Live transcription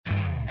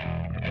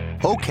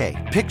Okay,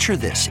 picture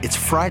this. It's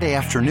Friday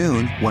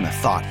afternoon when a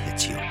thought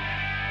hits you.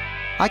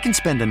 I can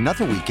spend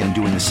another weekend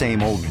doing the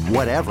same old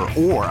whatever,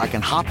 or I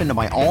can hop into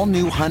my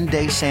all-new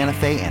Hyundai Santa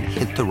Fe and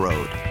hit the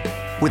road.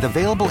 With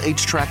available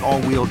H-Track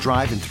all-wheel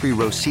drive and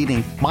 3-row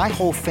seating, my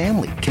whole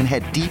family can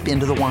head deep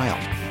into the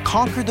wild.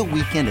 Conquer the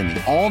weekend in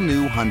the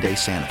all-new Hyundai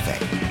Santa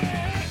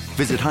Fe.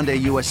 Visit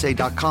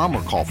HyundaiUSA.com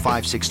or call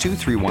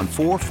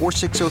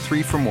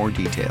 562-314-4603 for more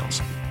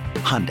details.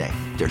 Hyundai,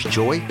 there's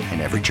joy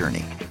in every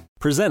journey.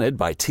 Presented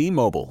by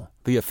T-Mobile,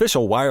 the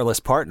official wireless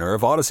partner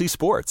of Odyssey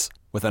Sports.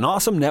 With an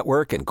awesome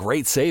network and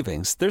great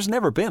savings, there's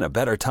never been a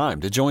better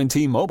time to join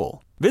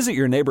T-Mobile. Visit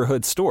your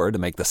neighborhood store to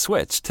make the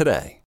switch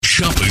today.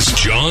 Shoppers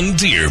John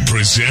Deere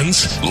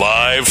presents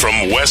live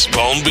from West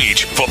Palm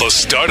Beach for the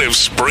start of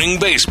spring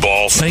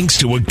baseball. Thanks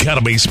to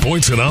Academy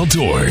Sports and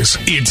Outdoors,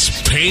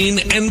 it's Payne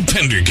and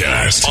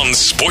Pendergast on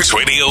Sports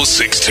Radio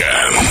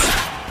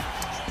 610.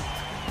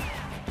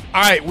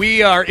 All right,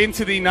 we are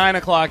into the 9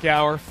 o'clock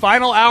hour.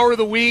 Final hour of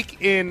the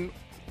week in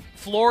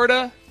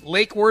Florida,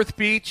 Lake Worth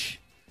Beach,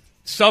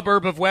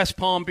 suburb of West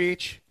Palm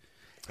Beach.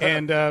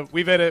 And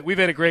we've had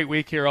a great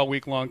week here all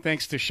week long.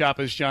 Thanks to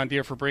Shoppers John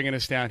Deere for bringing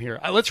us down here.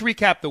 Let's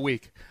recap the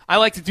week. I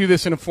like to do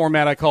this in a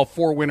format I call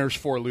 4 winners,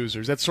 4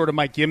 losers. That's sort of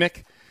my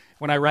gimmick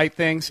when I write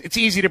things. It's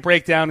easy to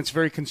break down. It's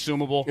very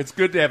consumable. It's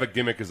good to have a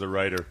gimmick as a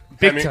writer.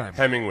 Big time.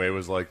 Hemingway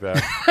was like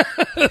that.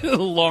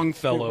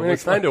 Longfellow.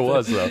 It kind of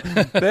was, though.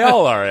 They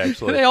all are,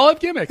 actually. They all have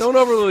gimmicks. Don't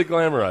overly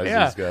glamorize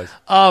these guys.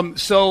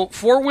 So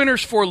 4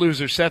 winners, 4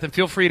 losers, Seth, and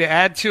feel free to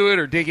add to it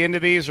or dig into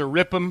these or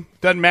rip them.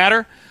 Doesn't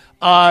matter.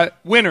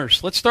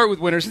 Winners. Let's start with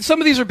winners. And some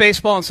of these are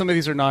baseball and some of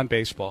these are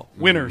non-baseball.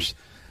 Winners.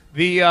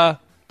 The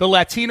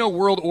Latino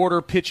World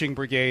Order Pitching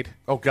Brigade.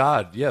 Oh,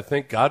 God. Yeah,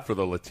 thank God for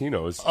the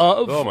Latinos.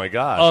 Oh, my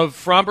gosh. Of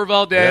Framber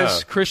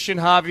Valdez, Christian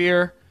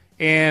Javier,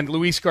 and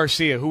Luis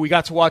Garcia, who we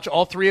got to watch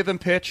all 3 of them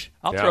pitch.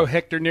 I'll throw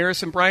Hector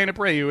Neris and Brian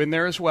Abreu in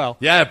there as well.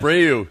 Yeah,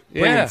 Abreu.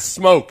 Bringing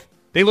smoke.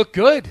 They look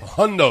good.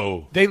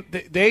 Hundo.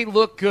 They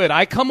look good.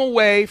 I come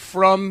away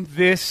from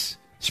this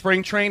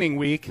spring training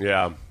week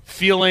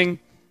feeling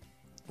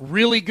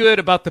really good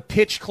about the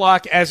pitch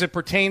clock as it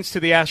pertains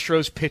to the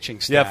Astros pitching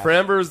staff. Yeah,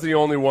 Framber is the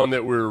only one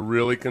that we're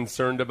really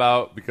concerned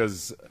about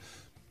because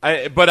we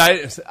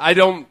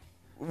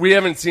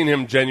haven't seen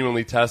him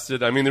genuinely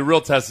tested. I mean, the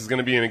real test is going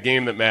to be in a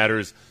game that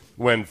matters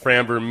when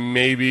Framber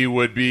maybe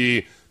would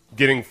be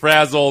getting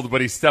frazzled, but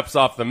he steps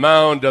off the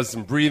mound, does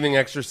some breathing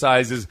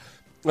exercises.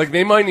 Like,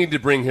 they might need to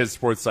bring his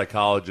sports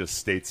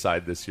psychologist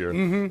stateside this year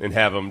and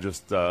have him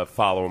just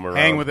follow him around.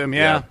 Hang with him,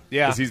 yeah.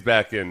 Because he's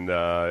back in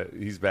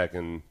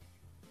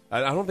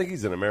I don't think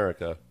he's in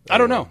America. I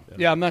don't know.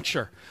 Yeah, I'm not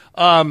sure.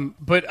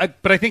 But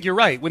I think you're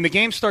right. When the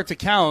games start to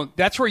count,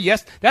 that's where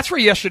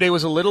yesterday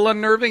was a little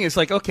unnerving. It's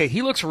like, okay,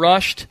 he looks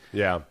rushed.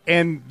 Yeah.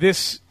 And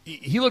this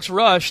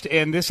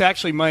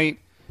actually might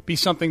be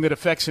something that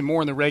affects him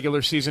more in the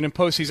regular season and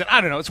postseason.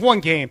 I don't know. It's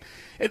one game.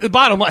 At the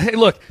bottom line, hey,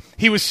 look,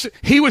 he was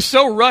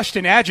so rushed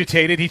and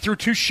agitated. He threw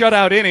 2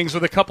 shutout innings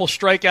with a couple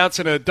strikeouts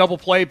and a double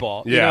play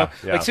ball. Yeah.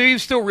 So he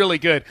was still really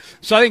good.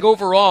 So I think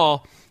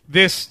overall,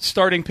 this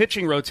starting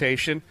pitching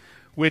rotation,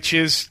 which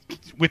is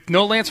with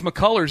no Lance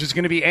McCullers, is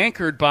going to be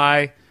anchored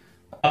by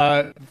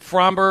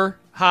Framber,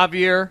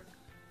 Javier,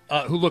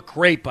 who looked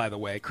great, by the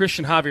way.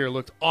 Christian Javier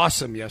looked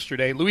awesome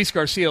yesterday. Luis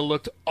Garcia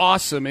looked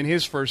awesome in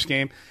his first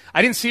game.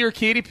 I didn't see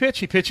Urquidy pitch.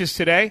 He pitches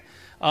today.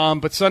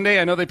 But Sunday,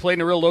 I know they played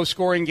in a real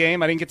low-scoring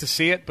game. I didn't get to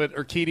see it, but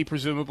Urquidy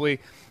presumably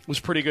was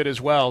pretty good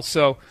as well.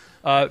 So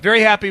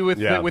very happy with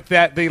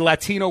that, the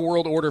Latino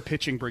World Order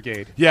Pitching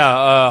Brigade.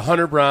 Yeah,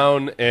 Hunter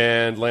Brown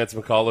and Lance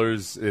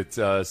McCullers. It's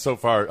so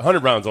far Hunter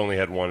Brown's only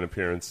had 1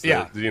 appearance.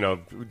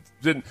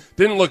 Didn't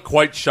look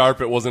quite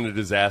sharp. It wasn't a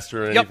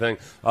disaster or anything.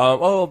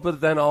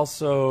 But then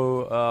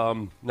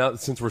also now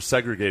since we're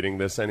segregating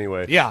this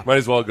anyway, might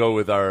as well go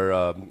with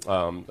our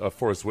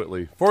Forrest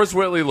Whitley. Forrest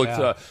Whitley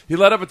looked. He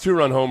let up a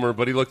 2-run homer,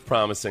 but he looked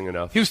promising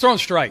enough. He was throwing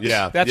strikes.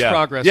 That's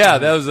progress. Yeah,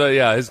 that was.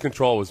 His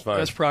control was fine.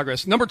 That's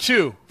progress. Number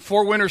 2,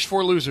 4 winners,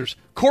 4 losers.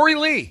 Corey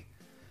Lee.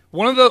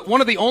 One of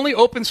the only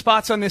open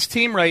spots on this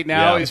team right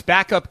now is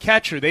backup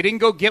catcher. They didn't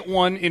go get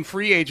one in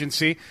free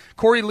agency.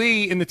 Corey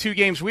Lee, in the 2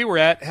 games we were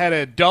at, had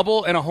a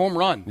double and a home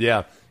run.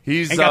 Yeah.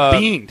 And got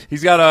beamed.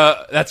 He's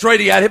got that's right.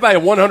 He got hit by a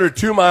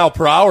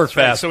 102-mile-per-hour fastball.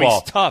 Right, so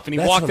he's tough, and he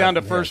walked down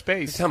to first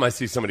base. Every time I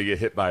see somebody get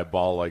hit by a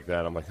ball like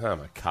that, I'm like,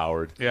 I'm a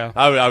coward. Yeah.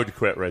 I would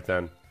quit right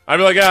then. I'd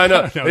be like, I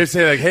know. They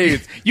say, like, hey.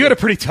 You had a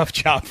pretty tough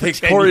job. Hey,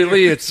 Corey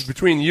Lee, it's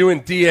between you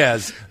and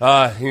Diaz.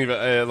 How's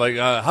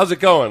it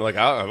going? Like,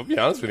 I'll be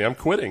honest with you, I'm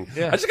quitting.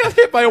 Yeah. I just got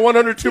hit by a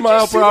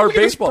 102-mile-per-hour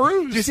baseball.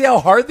 Do you see how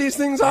hard these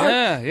things are?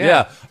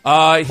 Yeah.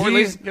 Corey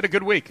Lee's had a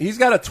good week. He's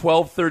got a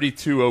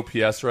 1232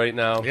 OPS right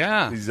now.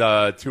 Yeah. He's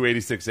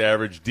 286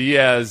 average.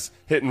 Diaz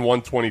hitting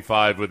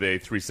 125 with a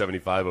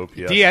 375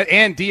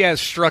 OPS. Diaz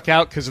struck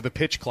out because of the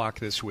pitch clock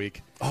this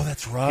week. Oh,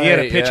 that's right. He had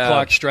a pitch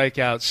clock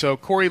strikeout. So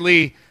Corey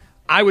Lee,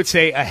 I would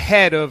say,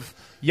 ahead of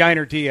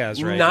Yainer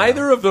Diaz right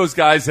Neither now. of those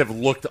guys have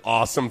looked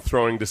awesome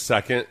throwing to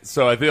second.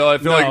 So I feel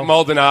like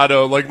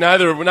Maldonado, like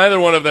neither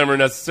one of them are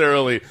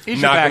necessarily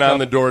knocking on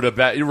the door to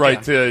bat. You're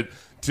right, to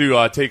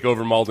to take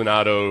over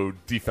Maldonado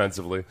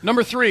defensively.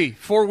 Number 3,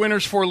 4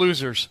 winners, 4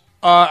 losers.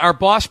 Our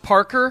boss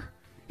Parker,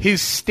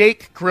 his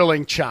steak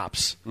grilling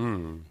chops.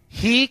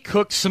 He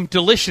cooked some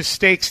delicious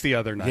steaks the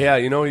other night. Yeah,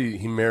 he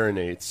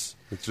marinates,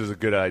 which is a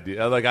good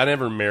idea. Like, I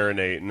never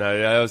marinate, and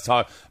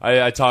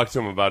I talked to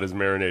him about his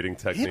marinating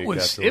technique.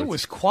 It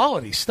was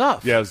quality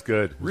stuff. Yeah, it was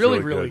good. It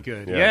was really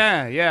good.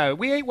 Yeah.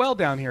 We ate well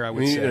down here, I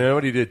would say. You know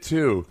what he did,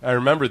 too? I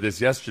remember this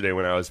yesterday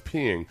when I was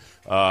peeing.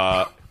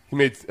 He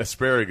made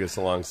asparagus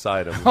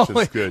alongside him, which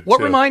is good, What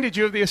too. reminded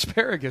you of the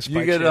asparagus?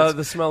 You get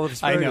the smell of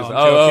asparagus. I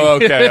know.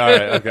 Okay. All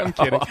right. Okay. I'm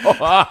kidding.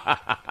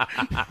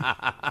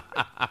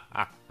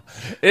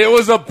 It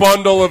was a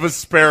bundle of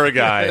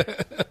asparagus.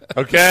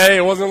 Okay?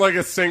 It wasn't like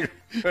a single...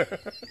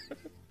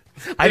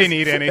 I didn't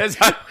eat any.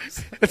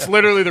 It's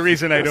literally the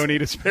reason I don't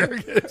eat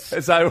asparagus.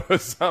 As I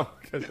was...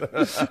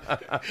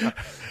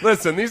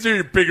 Listen, these are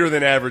your bigger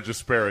than average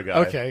asparagus.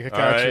 Okay,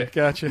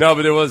 gotcha. No,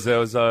 but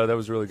that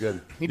was really good.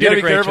 You did a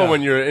be great careful job.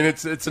 when you're, and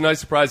it's a nice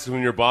surprise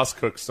when your boss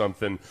cooks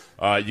something.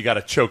 You got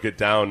to choke it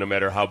down, no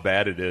matter how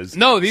bad it is.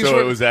 No, these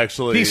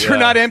were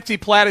not empty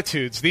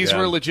platitudes. These Yeah.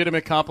 were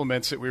legitimate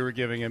compliments that we were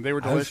giving him. They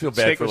were I always delicious.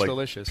 feel bad Steak for was like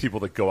delicious.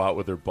 people that go out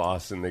with their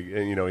boss and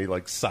he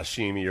like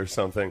sashimi or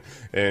something,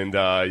 and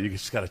you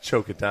just got to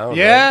choke it down.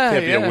 Yeah, right?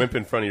 Can't be yeah. a wimp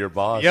in front of your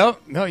boss.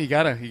 Yep. No, you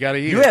gotta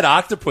eat. You had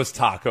octopus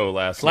taco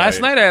last night.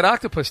 Last night I had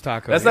octopus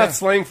taco. That's yeah. not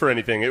slang for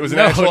anything. It was an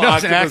No, actual it was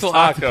octopus an actual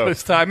taco.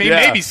 octopus taco. I mean,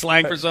 Yeah. maybe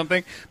slang for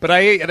something, but I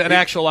ate an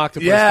actual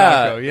octopus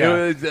taco.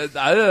 Yeah. It was,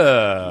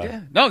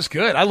 Yeah. No, it's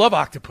good. I love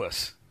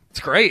octopus. It's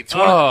great.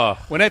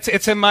 It's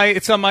it's on my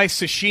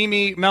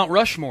sashimi Mount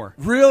Rushmore.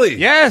 Really?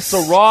 Yes.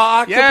 So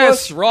raw octopus?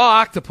 Yes, raw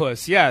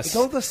octopus. Yes.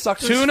 Don't the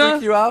suckers tuna,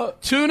 freak you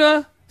out?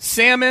 Tuna,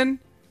 salmon,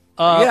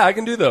 Yeah, I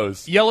can do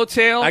those.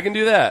 yellowtail, I can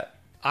do that.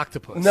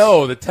 octopus.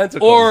 No, the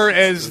tentacles. Or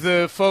as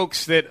the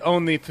folks that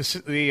own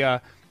the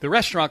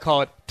restaurant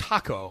call it,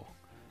 taco.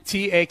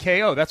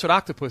 T-A-K-O. That's what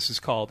octopus is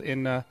called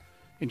in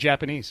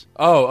Japanese.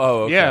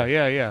 Oh,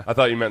 okay. Yeah. I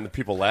thought you meant the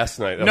people last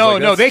night. I was No,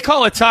 like, that's- they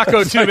call it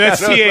taco too.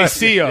 That's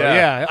T-A-C-O. Yeah.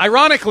 Yeah.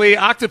 Ironically,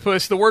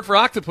 octopus, the word for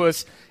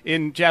octopus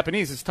in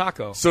Japanese is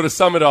taco. So to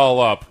sum it all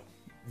up,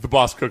 the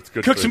boss cooked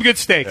good Cook food. some good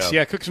steaks.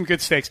 Yeah, cook some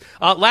good steaks.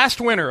 Last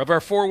winner of our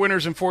 4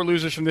 winners and 4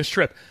 losers from this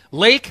trip,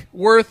 Lake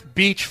Worth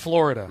Beach,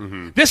 Florida.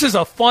 This is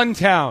a fun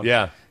town.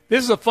 Yeah.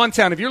 This is a fun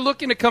town. If you're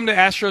looking to come to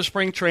Astro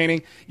Spring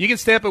Training, you can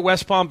stay up at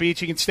West Palm Beach.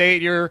 You can stay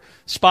at your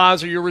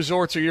spas or your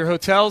resorts or your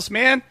hotels.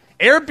 Man,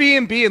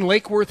 Airbnb in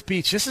Lake Worth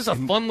Beach. This is a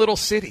fun little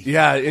city.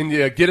 Yeah, and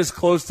get as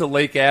close to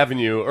Lake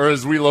Avenue, or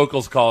as we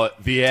locals call it,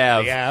 the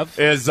Ave,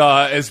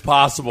 as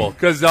possible.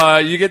 Because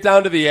you get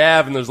down to the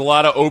Ave, and there's a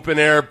lot of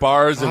open-air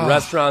bars and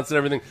restaurants and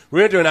everything.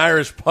 We went to an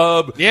Irish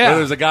pub where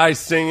there's a guy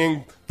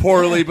singing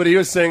poorly, but he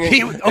was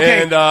singing.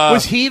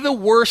 Was he the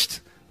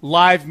worst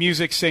live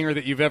music singer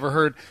that you've ever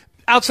heard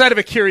outside of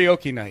a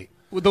karaoke night?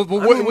 He was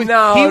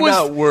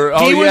not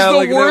worse. He was the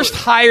like worst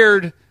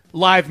hired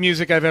live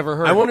music I've ever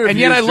heard. I wonder if and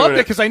he yet was I loved doing it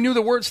it because I knew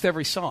the words to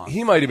every song.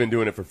 He might have been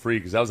doing it for free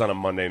because that was on a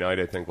Monday night,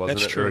 I think, wasn't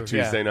That's it? true, Or a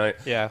Tuesday night.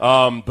 Yeah.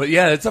 But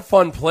yeah, it's a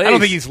fun place. I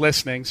don't think he's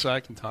listening, so I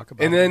can talk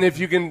about it. And then if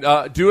you can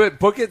do it,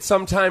 book it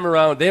sometime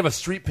around. They have a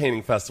street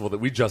painting festival that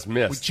we just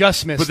missed.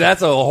 But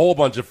that's a whole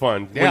bunch of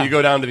fun Yeah. when you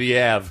go down to the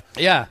Ave.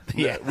 Yeah.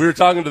 We were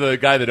talking to the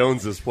guy that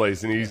owns this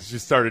place, and he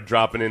just started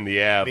dropping in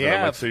the Ave. The And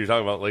I'm like, Ave. so you're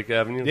talking about Lake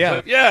Avenue? Yeah.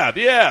 Like, yeah,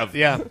 the Ave.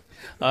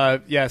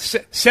 Yeah.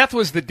 Seth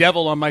was the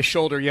devil on my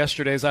shoulder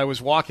yesterday as I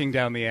was walking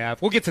down the Ave.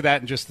 We'll get to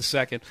that in just a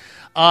second.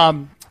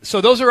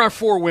 So those are our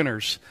 4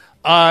 winners.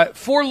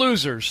 4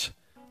 losers.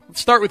 Let's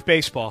start with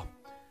baseball.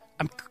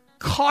 I'm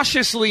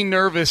cautiously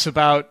nervous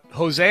about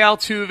Jose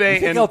Altuve You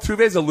think and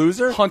Altuve's a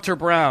loser? Hunter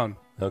Brown.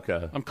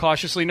 Okay. I'm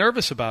cautiously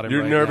nervous about him.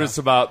 You're right nervous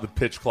now. about the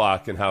pitch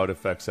clock and how it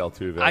affects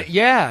Altuve.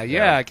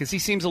 Yeah, because he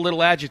seems a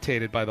little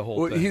agitated by the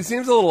whole thing. He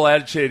seems a little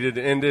agitated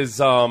and is,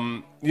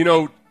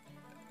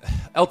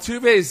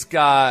 Altuve's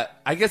got,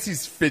 I guess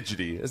he's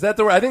fidgety. Is that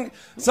the word? I think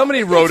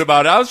somebody wrote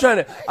about it.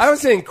 I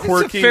was saying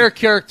quirky. It's a fair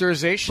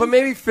characterization. But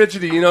maybe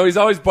fidgety, he's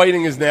always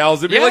biting his nails.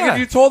 It'd be Yeah. like if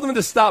you told him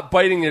to stop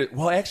biting it.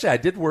 Well, actually, I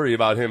did worry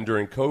about him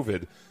during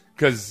COVID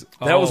because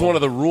that was one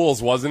of the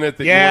rules, wasn't it?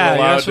 That Yeah, you weren't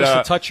you're allowed not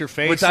supposed to touch your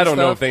face Which I and don't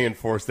know stuff. if they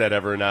enforced that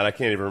ever or not. I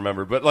can't even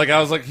remember. But I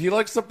was like, he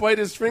likes to bite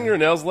his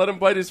fingernails. Let him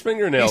bite his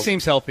fingernails. He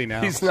seems healthy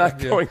now. He's not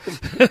going.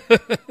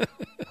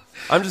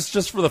 I'm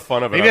just for the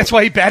fun of it. Maybe that's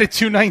why he batted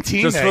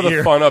 .219 Just that for the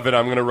year. fun of it,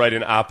 I'm going to write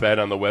an op-ed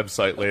on the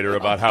website later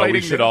about how we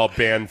biting should them. all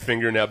ban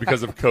fingernail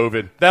because of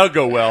COVID. That'll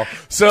go well.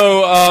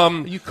 So,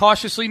 Are you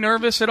cautiously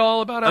nervous at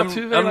all about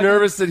Altuve? I'm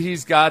nervous that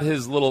he's got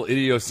his little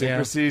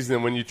idiosyncrasies,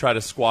 and when you try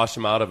to squash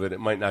him out of it, it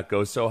might not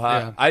go so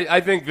hot. Yeah.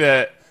 I think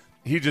that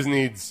he just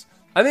needs.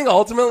 I think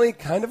ultimately,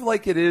 kind of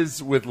like it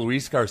is with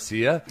Luis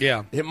Garcia,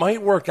 it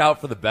might work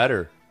out for the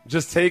better.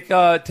 Just take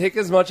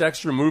as much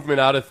extra movement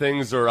out of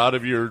things or out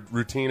of your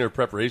routine or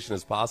preparation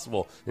as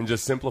possible, and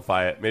just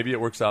simplify it. Maybe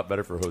it works out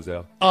better for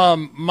Jose.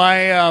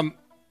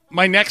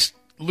 My next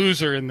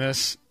loser in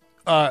this,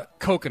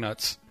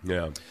 coconuts.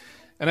 Yeah.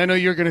 And I know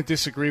you're going to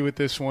disagree with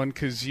this one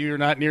because you're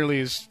not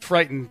nearly as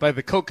frightened by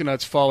the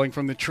coconuts falling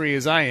from the tree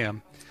as I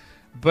am.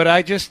 But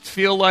I just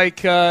feel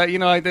like, I'm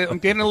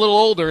getting a little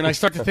older, and I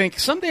start to think,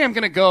 someday I'm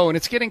going to go, and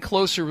it's getting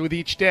closer with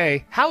each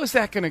day. How is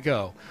that going to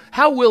go?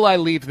 How will I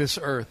leave this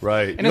earth?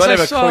 Right. And you might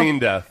have a clean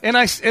death. And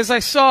as I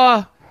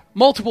saw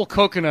multiple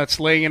coconuts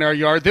laying in our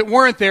yard that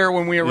weren't there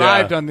when we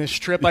arrived on this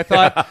trip, I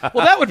thought,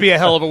 well, that would be a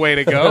hell of a way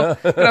to go.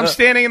 And I'm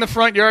standing in the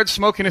front yard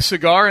smoking a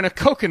cigar, and a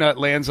coconut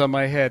lands on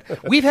my head.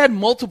 We've had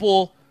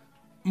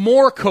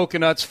more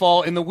coconuts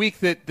fall in the week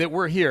that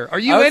we're here. Are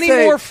you any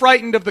more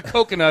frightened of the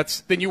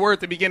coconuts than you were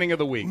at the beginning of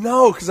the week?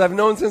 No, because I've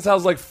known since I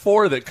was like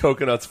 4 that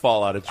coconuts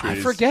fall out of trees.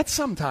 I forget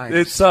sometimes.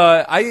 It's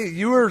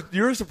you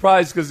were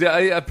surprised because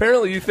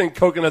apparently you think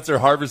coconuts are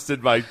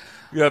harvested by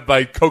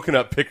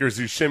coconut pickers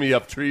who shimmy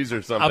up trees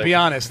or something. I'll be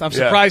honest. I'm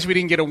surprised we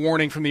didn't get a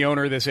warning from the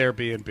owner of this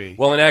Airbnb.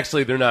 Well, and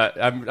actually, they're not.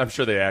 I'm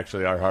sure they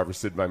actually are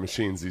harvested by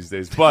machines these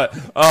days. But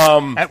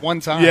at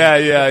one time,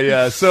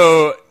 yeah.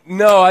 So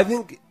no, I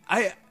think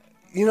I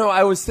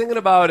was thinking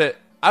about it.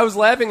 I was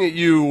laughing at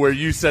you where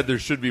you said there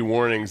should be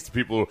warnings to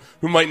people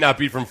who might not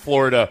be from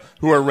Florida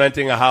who are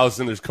renting a house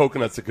and there's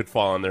coconuts that could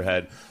fall on their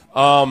head.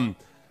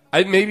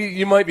 Maybe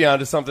you might be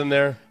onto something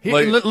there.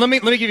 Let me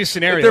give you a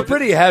scenario. They're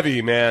pretty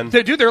heavy, man.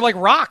 They're like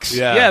rocks.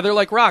 Yeah, they're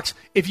like rocks.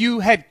 If you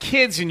had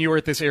kids and you were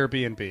at this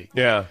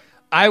Airbnb,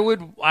 I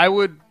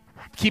would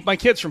keep my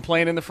kids from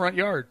playing in the front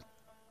yard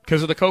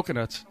because of the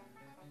coconuts.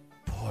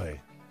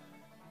 Boy.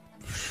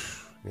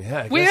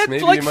 Yeah, we had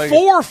like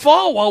 4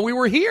 fall while we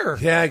were here.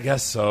 Yeah, I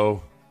guess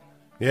so.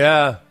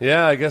 Yeah,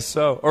 I guess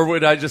so. Or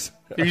would I just...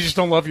 You just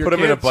don't love your kids?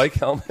 Put them in a bike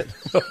helmet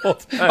the whole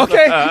time.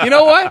 Okay, you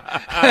know what?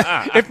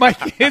 If my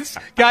kids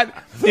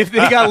if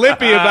they got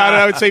lippy about it,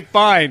 I would say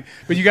fine.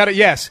 But you got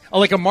to,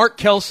 like a Mark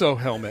Kelso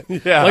helmet.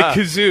 Yeah. Like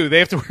Kazoo. They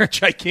have to wear a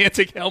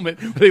gigantic helmet,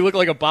 but they look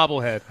like a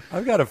bobblehead.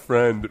 I've got a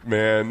friend,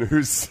 man,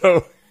 who's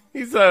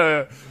he's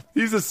a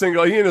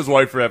single, he and his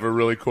wife have a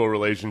really cool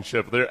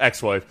relationship. They're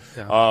ex-wife.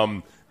 Yeah.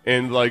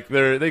 And like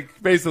they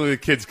basically the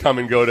kids come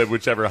and go to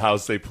whichever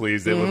house they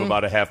please. They live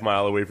about a half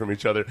mile away from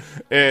each other.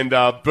 And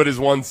but his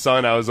one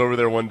son, I was over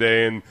there one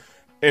day,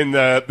 and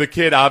the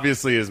kid,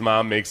 obviously his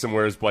mom makes him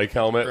wear his bike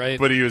helmet. Right.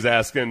 But he was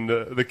asking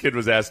the kid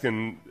was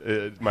asking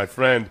my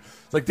friend,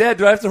 like, Dad,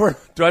 do I have to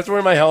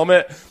wear my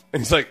helmet?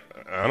 And he's like,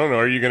 I don't know.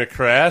 Are you going to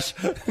crash?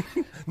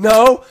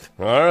 No.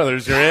 Oh,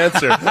 there's your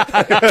answer.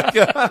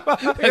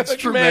 That's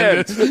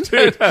tremendous,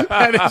 dude.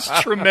 That is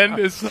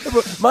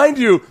tremendous. Mind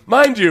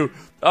you.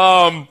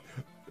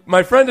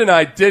 My friend and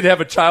I did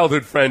have a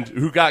childhood friend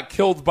who got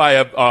killed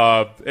by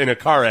in a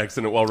car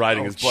accident while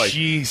riding his bike.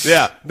 Jeez.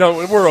 Yeah.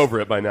 No, we're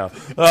over it by now.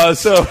 But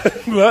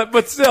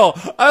still,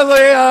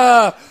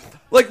 I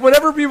like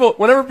whenever people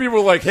are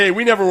like, "Hey,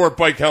 we never wore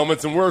bike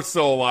helmets and we're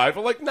still alive,"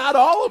 I'm like, "Not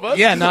all of us."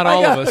 Yeah, not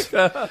all of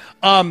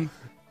us.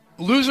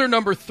 Loser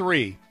number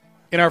 3.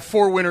 In our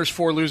 4 winners,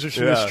 4 losers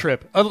from this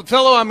trip. A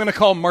fellow I'm going to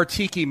call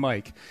Martiki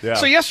Mike. Yeah.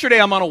 So yesterday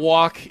I'm on a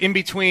walk in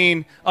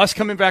between us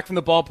coming back from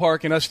the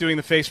ballpark and us doing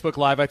the Facebook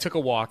Live. I took a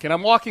walk, and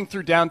I'm walking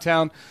through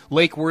downtown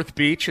Lake Worth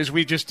Beach, as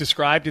we just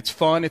described. It's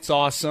fun. It's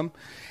awesome.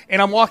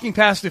 And I'm walking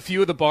past a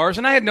few of the bars,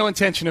 and I had no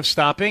intention of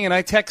stopping. And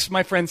I text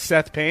my friend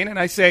Seth Payne, and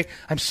I say,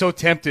 I'm so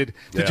tempted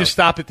to just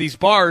stop at these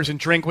bars and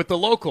drink with the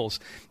locals.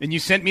 And you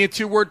sent me a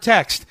 2-word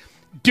text.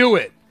 Do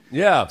it.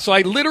 Yeah. So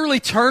I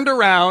literally turned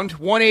around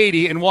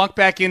 180 and walked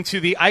back into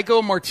the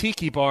Igo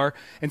Martiki bar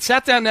and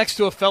sat down next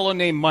to a fellow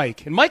named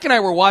Mike. And Mike and I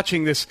were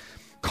watching this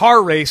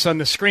car race on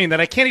the screen that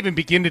I can't even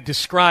begin to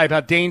describe how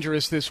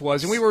dangerous this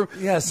was. And we were...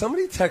 Yeah,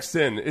 somebody texted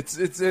in.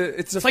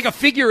 It's like a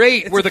figure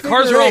 8 where the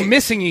cars are all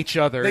missing each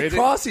other. They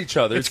cross each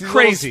other. It's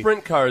crazy.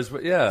 Sprint cars,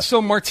 but yeah.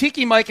 So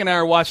Martiki Mike and I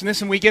are watching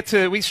this, and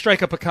we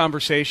strike up a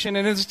conversation.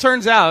 And as it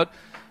turns out,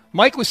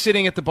 Mike was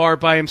sitting at the bar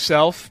by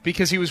himself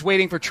because he was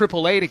waiting for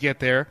AAA to get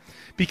there,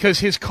 because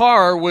his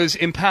car was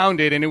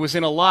impounded, and it was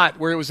in a lot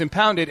where it was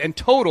impounded and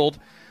totaled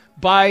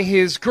by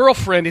his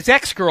girlfriend, his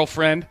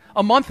ex-girlfriend,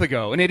 a month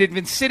ago. And it had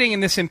been sitting in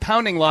this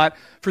impounding lot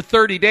for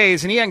 30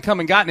 days, and he hadn't come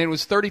and gotten it. It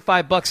was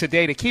 $35 a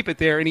day to keep it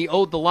there, and he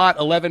owed the lot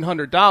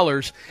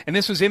 $1,100. And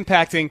this was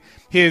impacting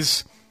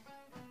his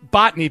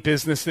botany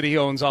business that he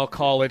owns, I'll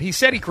call it. He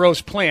said he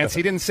grows plants.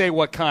 He didn't say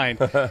what kind.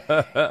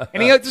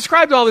 And he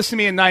described all this to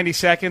me in 90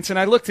 seconds, and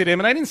I looked at him,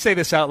 and I didn't say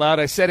this out loud.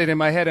 I said it in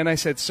my head, and I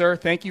said, "Sir,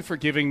 thank you for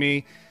giving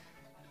me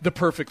the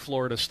perfect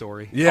Florida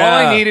story." Yeah.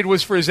 All I needed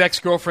was for his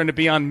ex-girlfriend to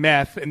be on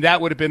meth, and that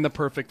would have been the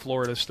perfect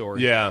Florida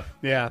story. Yeah.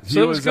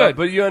 So it was good.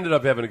 But you ended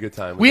up having a good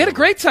time. We had a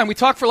great time. We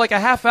talked for like a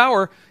half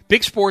hour.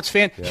 Big sports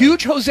fan. Yeah.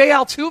 Huge Jose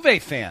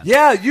Altuve fan.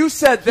 Yeah, you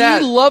said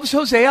that. He loves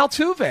Jose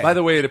Altuve. By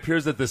the way, it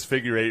appears that this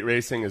figure 8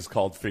 racing is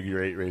called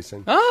figure 8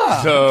 racing.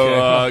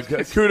 So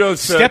okay. Kudos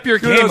Step your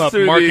game up,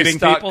 to marketing the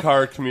stock people.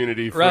 car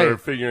community for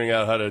figuring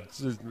out how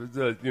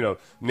to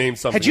name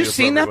something. Had you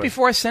seen that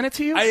before I sent it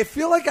to you? I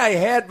feel like I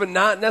had, but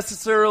not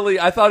necessarily.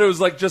 I thought it was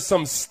like just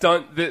some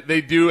stunt that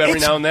they do every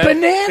now and then.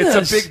 Bananas.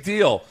 It's a big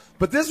deal.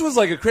 But this was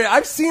like a crazy.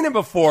 I've seen it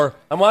before.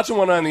 I'm watching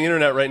one on the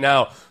internet right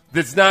now.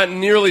 That's not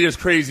nearly as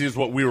crazy as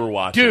what we were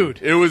watching. Dude.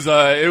 It was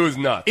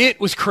nuts. It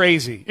was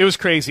crazy. It was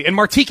crazy. And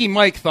Martiki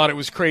Mike thought it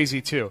was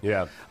crazy, too.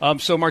 Yeah.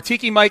 So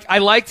Martiki Mike, I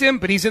liked him,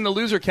 but he's in the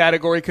loser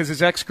category because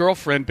his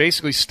ex-girlfriend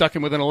basically stuck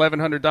him with an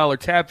 $1,100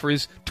 tab for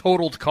his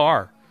totaled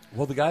car.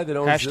 Well, the guy that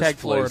owns this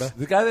Florida. place,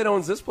 the guy that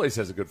owns this place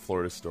has a good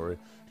Florida story.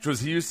 Which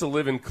was he used to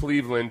live in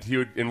Cleveland. He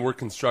would work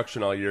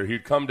construction all year.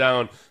 He'd come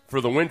down for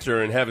the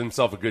winter and have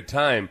himself a good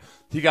time.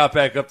 He got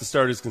back up to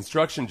start his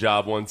construction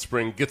job one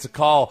spring, gets a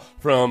call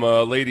from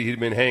a lady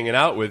he'd been hanging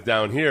out with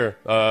down here,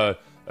 a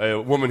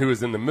woman who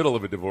was in the middle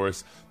of a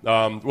divorce.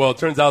 Well, it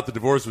turns out the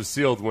divorce was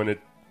sealed when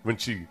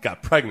she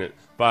got pregnant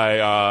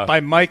by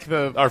Mike,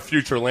 our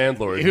future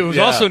landlord. He was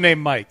also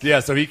named Mike.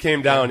 Yeah, so he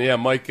came down. Yeah,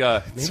 Mike.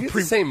 Maybe it's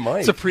the same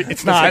Mike.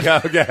 It's not.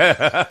 That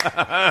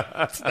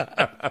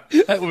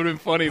would have been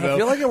funny, though. I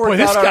feel like it worked out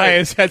this all guy right.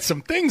 has had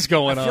some things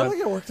going on. I feel like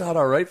it worked out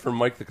all right for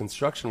Mike, the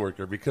construction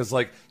worker, because he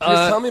was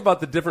telling me about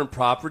the different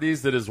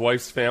properties that his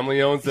wife's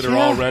family owns that are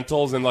all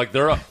rentals, and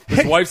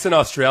his wife's in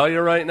Australia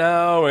right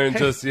now, and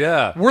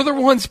we're the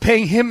ones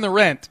paying him the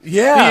rent.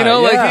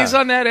 Yeah, he's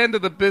on that end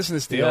of the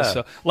business deal. Yeah.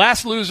 So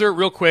last loser,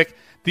 real quick.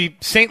 The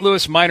St.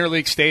 Louis minor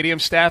league stadium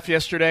staff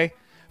yesterday,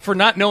 for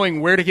not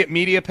knowing where to get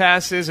media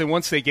passes, and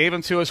once they gave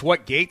them to us,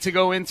 what gate to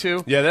go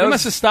into. Yeah, they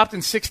must have stopped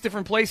in 6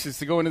 different places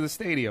to go into the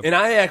stadium. And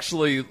I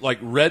actually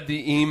read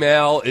the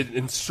email. It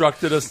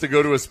instructed us to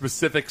go to a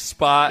specific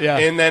spot. Yeah.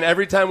 And then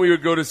every time we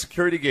would go to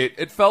security gate,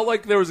 it felt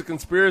like there was a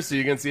conspiracy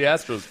against the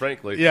Astros,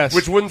 frankly. Yes.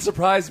 Which wouldn't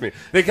surprise me.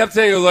 They kept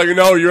saying,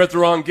 no, you're at the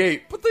wrong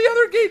gate. But the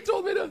other gate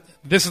told me to.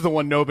 This is the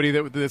one nobody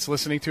that's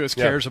listening to us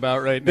cares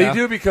about right now. They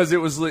do, because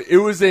it was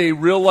a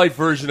real-life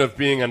version of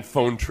being on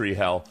Phone Tree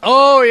hell.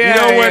 Oh,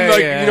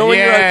 yeah. When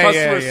you're at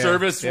customer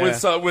service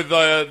with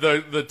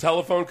the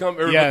telephone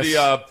company, or with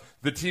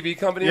the TV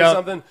company or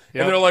something,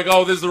 and they're like,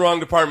 oh, this is the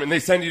wrong department, and they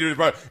send you to the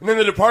department. And then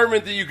the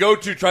department that you go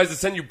to tries to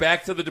send you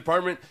back to the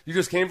department you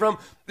just came from.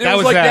 It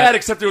was like that,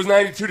 except it was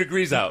 92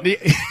 degrees out. You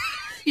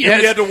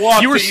had to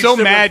walk to each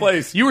different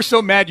place. You were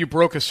so mad you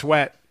broke a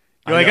sweat.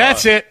 You're like,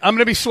 that's it. I'm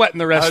going to be sweating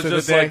the rest of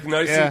the day. I was just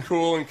nice and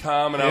cool and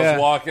calm, and I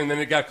was walking, and then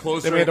it got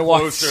closer and closer. Then we had to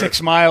walk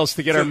 6 miles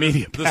to get our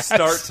media pass. The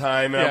start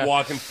time, and I'm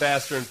walking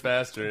faster and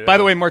faster. Yeah. By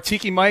the way,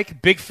 Martiki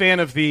Mike, big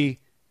fan of the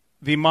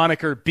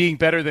moniker being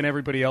better than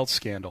everybody else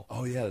scandal.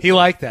 Oh, yeah. He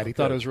liked that. He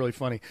thought it was really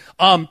funny.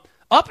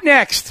 Up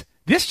next,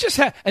 this just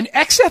had an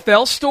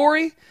XFL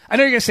story. I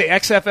know you're going to say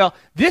XFL.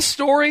 This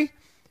story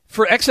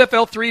for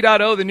XFL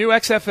 3.0, the new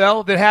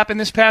XFL that happened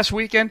this past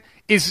weekend,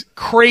 is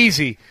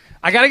crazy.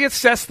 I got to get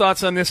Seth's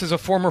thoughts on this as a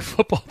former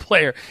football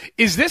player.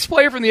 Is this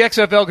player from the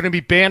XFL going to be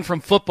banned from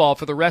football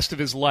for the rest of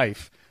his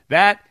life?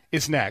 That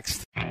is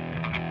next.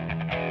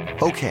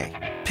 Okay,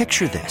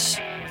 picture this.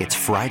 It's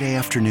Friday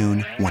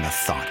afternoon when a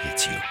thought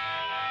hits you.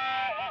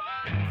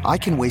 I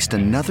can waste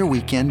another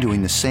weekend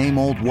doing the same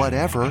old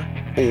whatever,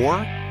 or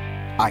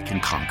I can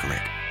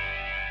conquer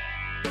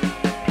it.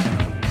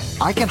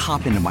 I can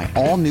hop into my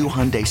all-new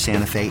Hyundai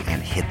Santa Fe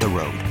and hit the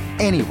road.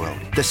 Any road.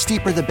 The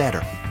steeper, the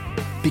better.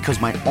 Because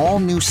my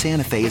all-new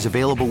Santa Fe is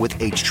available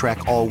with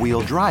H-Track all-wheel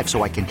drive,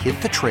 so I can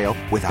hit the trail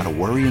without a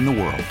worry in the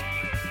world.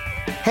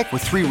 Heck,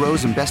 with 3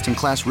 rows and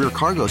best-in-class rear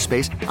cargo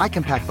space, I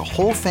can pack the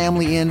whole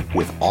family in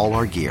with all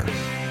our gear.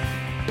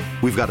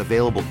 We've got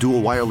available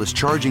dual wireless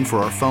charging for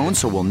our phones,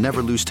 so we'll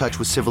never lose touch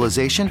with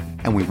civilization,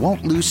 and we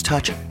won't lose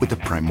touch with the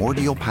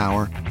primordial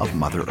power of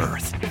Mother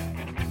Earth.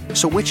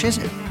 So which is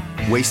it?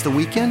 Waste the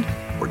weekend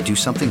or do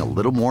something a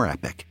little more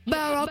epic?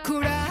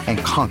 And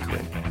conquer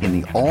it in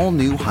the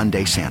all-new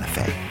Hyundai Santa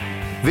Fe.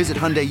 Visit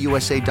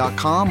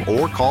HyundaiUSA.com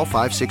or call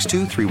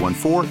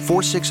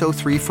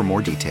 562-314-4603 for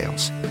more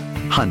details.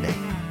 Hyundai,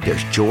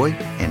 there's joy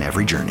in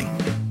every journey.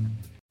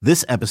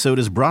 This episode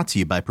is brought to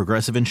you by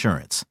Progressive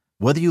Insurance.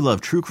 Whether you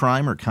love true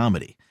crime or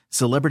comedy,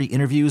 celebrity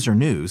interviews or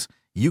news,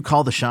 you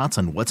call the shots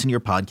on what's in your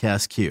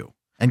podcast queue.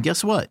 And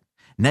guess what?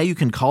 Now you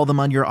can call them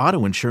on your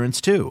auto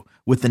insurance too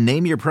with the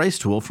Name Your Price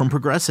tool from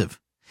Progressive.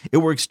 It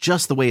works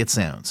just the way it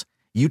sounds.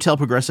 You tell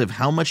Progressive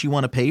how much you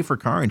want to pay for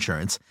car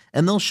insurance,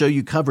 and they'll show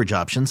you coverage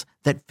options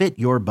that fit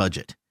your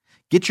budget.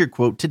 Get your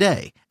quote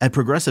today at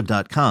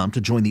Progressive.com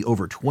to join the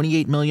over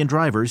 28 million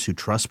drivers who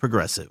trust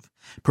Progressive.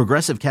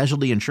 Progressive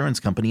Casualty Insurance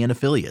Company and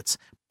Affiliates.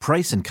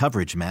 Price and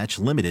coverage match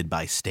limited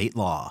by state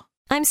law.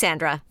 I'm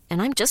Sandra,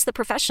 and I'm just the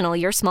professional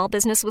your small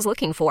business was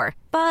looking for.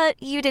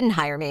 But you didn't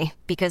hire me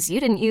because you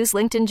didn't use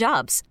LinkedIn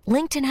Jobs.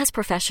 LinkedIn has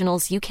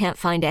professionals you can't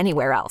find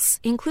anywhere else,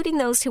 including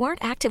those who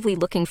aren't actively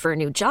looking for a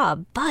new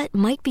job, but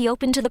might be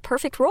open to the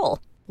perfect role,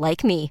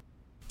 like me.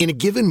 In a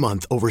given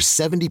month, over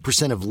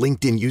 70% of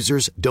LinkedIn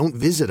users don't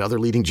visit other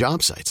leading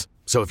job sites.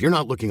 So if you're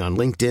not looking on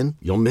LinkedIn,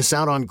 you'll miss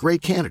out on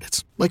great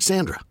candidates like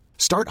Sandra.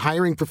 Start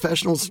hiring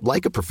professionals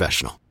like a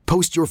professional.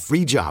 Post your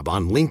free job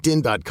on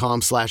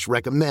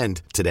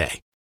linkedin.com/recommend today.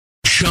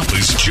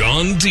 Shoppers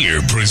John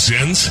Deere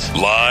presents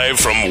live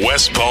from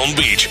West Palm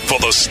Beach for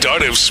the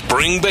start of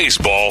spring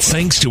baseball.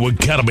 Thanks to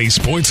Academy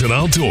Sports and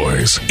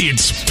Outdoors.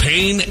 It's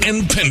Payne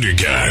and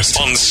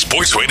Pendergast on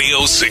Sports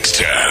Radio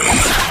 610.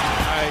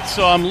 All right,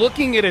 so I'm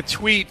looking at a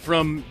tweet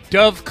from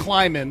Dove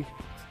Kleiman,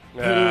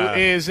 who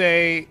is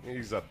a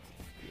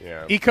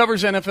Yeah. He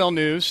covers NFL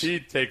news. He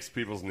takes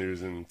people's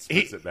news and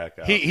spits it back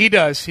out. He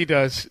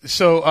does.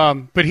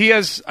 So, but he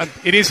has.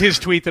 It is his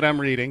tweet that I'm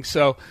reading.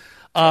 So,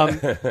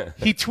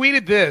 he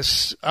tweeted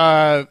this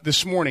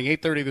this morning,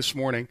 8:30 this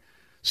morning.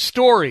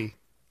 Story,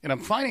 and I'm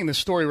finding the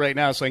story right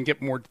now so I can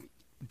get more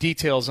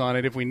details on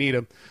it if we need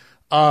them.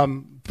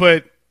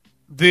 But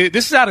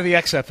this is out of the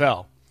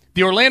XFL.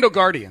 The Orlando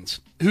Guardians,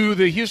 who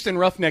the Houston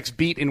Roughnecks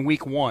beat in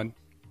Week 1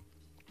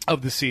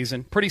 of the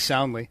season, pretty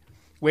soundly.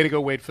 Way to go,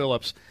 Wade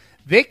Phillips.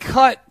 They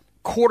cut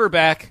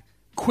quarterback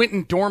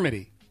Quentin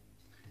Dormady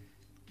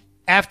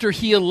after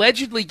he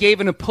allegedly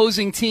gave an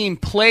opposing team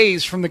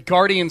plays from the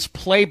Guardians'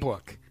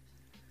 playbook.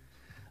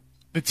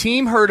 The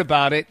team heard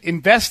about it,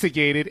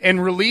 investigated,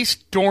 and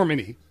released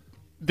Dormady.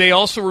 They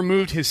also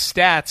removed his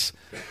stats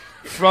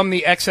from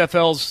the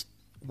XFL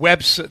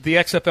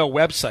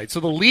website. So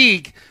the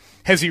league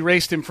has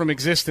erased him from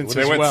existence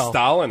they as well. They went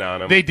Stalin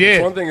on him. They did.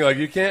 It's one thing, like,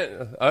 you can't.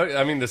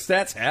 I mean, the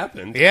stats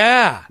happened.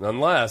 Yeah.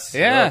 Unless.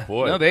 Yeah. Oh,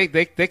 boy. No,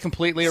 they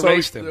completely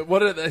erased him.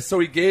 So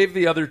he gave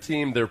the other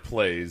team their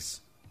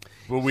plays,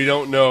 but we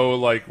don't know,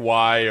 like,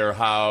 why or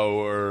how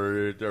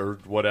or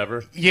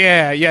whatever.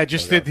 Yeah.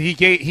 Just that he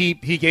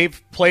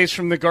gave plays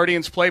from the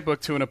Guardians playbook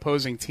to an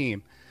opposing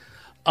team.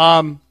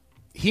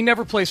 He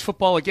never plays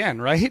football again,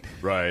 right?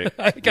 Right.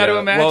 I got to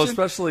imagine. Well,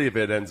 especially if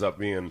it ends up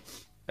being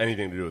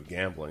anything to do with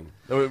gambling,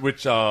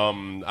 which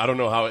I don't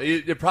know how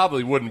it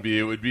probably wouldn't be.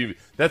 It would be.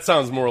 That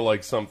sounds more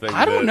like something.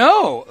 I don't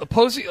know.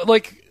 Opposing,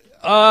 like,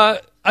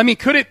 I mean,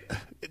 could it?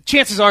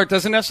 Chances are it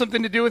doesn't have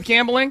something to do with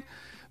gambling,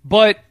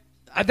 but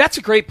that's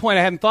a great point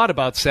I hadn't thought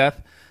about,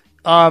 Seth.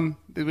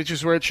 Which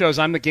is where it shows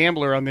I'm the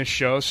gambler on this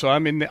show, so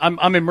I'm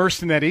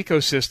immersed in that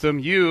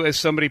ecosystem. You, as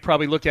somebody,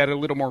 probably look at it a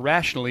little more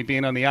rationally,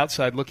 being on the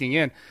outside looking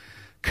in.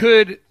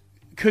 Could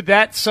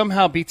that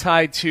somehow be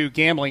tied to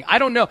gambling? I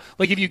don't know.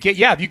 Like if you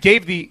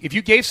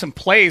gave some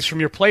plays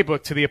from your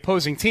playbook to the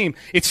opposing team,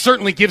 it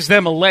certainly gives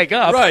them a leg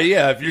up. Right,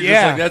 yeah. If you're just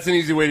like, that's an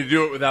easy way to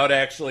do it without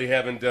actually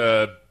having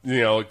to,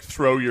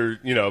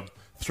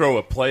 throw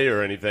a play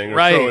or anything, or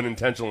throw an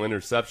intentional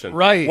interception.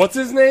 Right. What's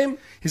his name?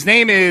 His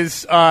name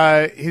is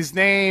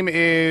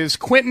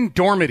Quentin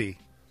Dormady.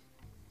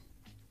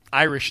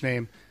 Irish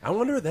name. I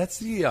wonder.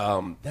 That's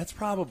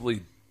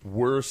probably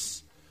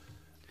worse.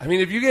 I mean,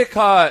 if you get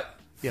caught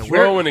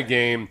throwing a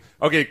game,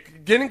 okay,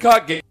 getting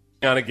caught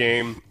on a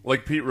game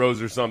like Pete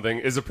Rose or something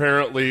is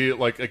apparently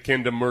like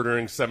akin to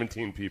murdering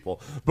 17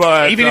 people.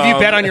 But even if you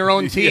bet on your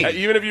own team,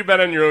 even if you bet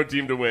on your own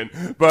team to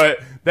win, but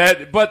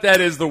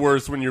that is the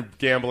worst when you're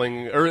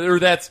gambling, or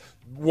that's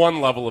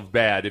one level of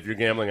bad if you're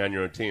gambling on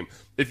your own team.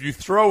 If you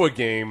throw a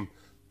game,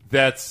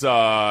 that's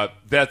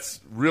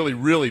really,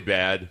 really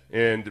bad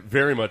and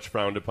very much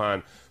frowned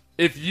upon.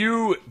 If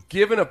you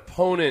give an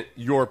opponent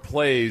your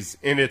plays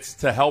and it's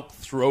to help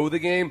throw the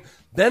game,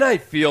 then I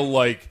feel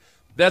like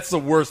that's the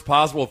worst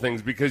possible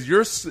things, because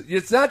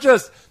it's not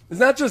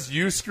just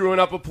you screwing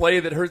up a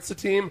play that hurts the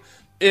team.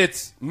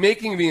 It's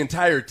making the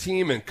entire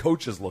team and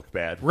coaches look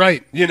bad.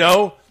 Right. You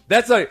know?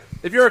 That's like,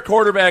 if you're a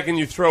quarterback and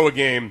you throw a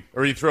game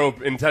or you throw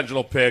an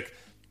intentional pick,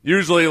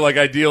 usually, like,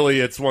 ideally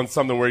it's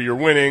something where you're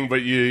winning,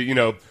 but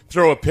you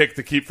throw a pick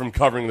to keep from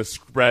covering the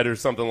spread or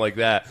something like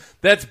that.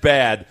 That's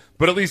bad,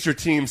 but at least your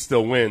team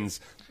still wins.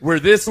 Where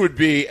this would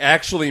be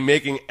actually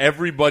making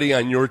everybody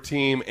on your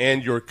team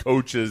and your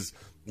coaches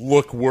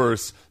look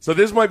worse. So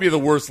this might be the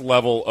worst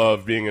level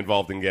of being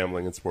involved in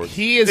gambling in sports.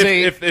 He is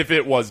if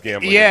it was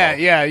gambling.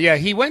 Yeah.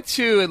 He went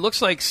to, it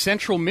looks like,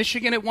 Central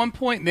Michigan at one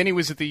point, and then he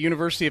was at the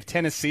University of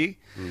Tennessee.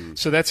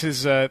 So that's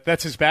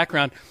his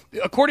background.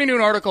 According to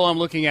an article I'm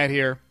looking at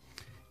here,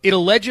 it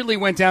allegedly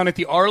went down at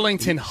the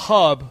Arlington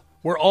hub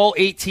where all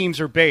 8 teams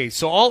are based.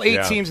 So all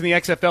 8 teams in the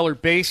XFL are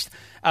based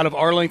out of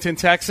Arlington,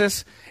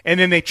 Texas, and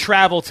then they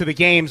travel to the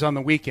games on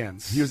the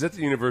weekends. He was at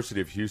the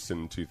University of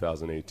Houston in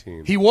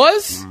 2018. He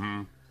was?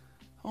 Mm-hmm.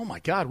 Oh, my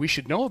God. We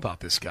should know about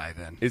this guy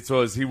then.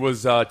 He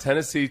was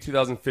Tennessee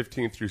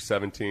 2015 through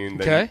 17,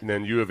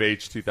 then U of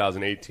H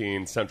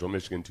 2018, Central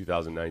Michigan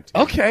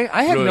 2019. Okay.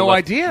 I had no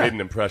idea. Made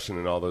an impression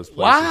in all those places.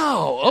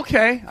 Wow.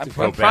 Okay. I'm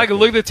probably going to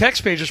look at the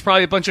text page. There's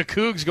probably a bunch of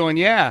cougs going,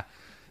 yeah,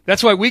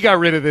 that's why we got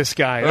rid of this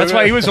guy. That's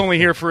why he was only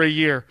here for a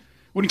year.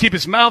 Wouldn't keep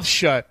his mouth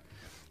shut.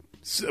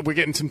 So we're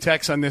getting some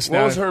texts on this now.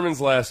 What was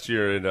Herman's last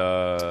year in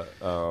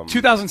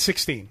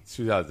 2016?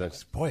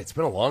 2000. Boy, it's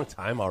been a long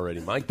time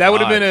already. My God. That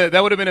would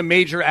have been a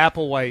major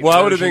Applewhite. Well,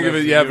 I would have think of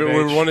it. Yeah, if it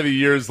were one of the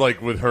years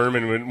like with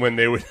Herman when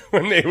they would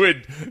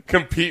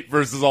compete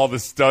versus all the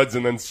studs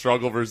and then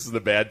struggle versus the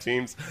bad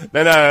teams.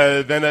 Then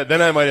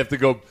I might have to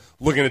go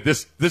looking at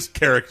this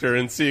character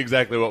and see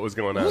exactly what was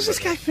going on. What was this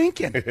guy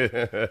thinking?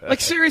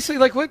 Like, seriously,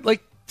 like what?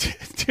 Like,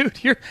 dude,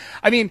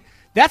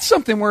 that's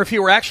something where if he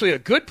were actually a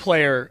good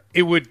player,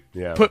 it would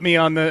put me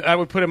on the. I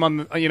would put him on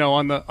the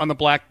on the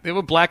black. It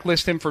would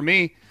blacklist him for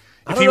me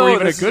if he were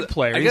even a good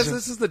player. I guess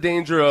this is the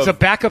danger of. He's a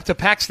backup to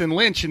Paxton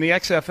Lynch in the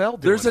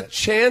XFL. There's a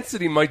chance that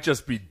he might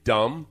just be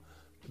dumb.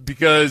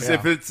 Because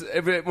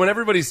when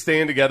everybody's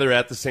staying together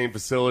at the same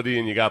facility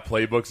and you got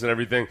playbooks and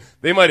everything,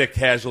 they might have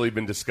casually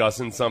been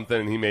discussing something,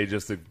 and he may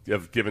just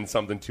have given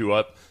something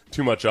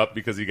too much up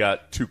because he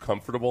got too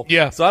comfortable.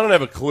 Yeah. So I don't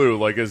have a clue,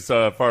 like as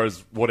far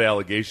as what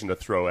allegation to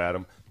throw at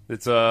him.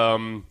 It's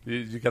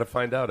you got to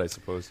find out, I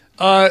suppose.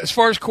 As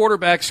far as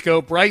quarterbacks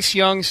go, Bryce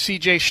Young,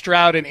 C.J.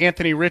 Stroud, and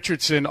Anthony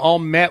Richardson all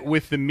met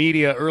with the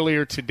media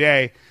earlier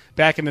today,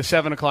 back in the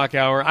 7 o'clock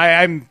hour.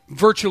 I'm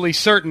virtually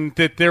certain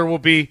that there will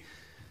be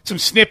some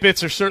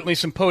snippets or certainly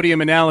some podium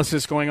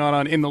analysis going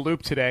on In the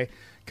Loop today,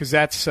 because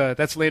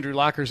that's Landry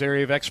Locker's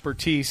area of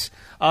expertise.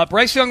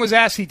 Bryce Young was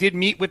asked. He did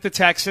meet with the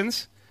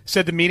Texans.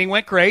 Said the meeting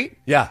went great.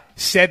 Yeah.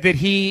 Said that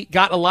he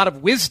got a lot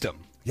of wisdom.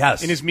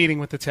 Yes. In his meeting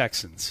with the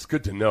Texans. It's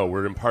good to know.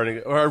 We're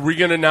imparting. Are we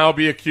going to now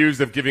be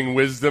accused of giving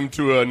wisdom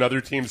to another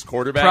team's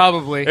quarterback?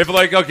 Probably. If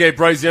okay,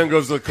 Bryce Young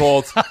goes to the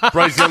Colts.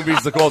 Bryce Young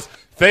beats the Colts.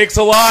 Thanks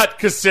a lot,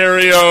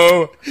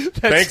 Caserio.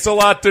 Thanks a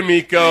lot,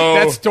 D'Amico.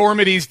 That's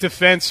Dormity's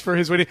defense for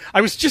his winning.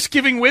 I was just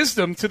giving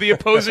wisdom to the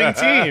opposing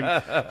team.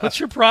 What's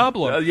your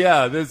problem?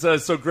 Yeah,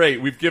 that's so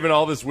great. We've given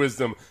all this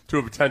wisdom to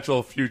a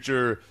potential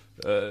future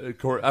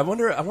I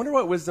wonder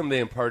what wisdom they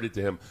imparted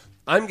to him.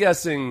 I'm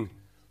guessing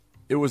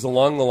it was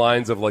along the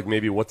lines of like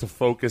maybe what to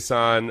focus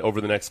on over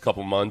the next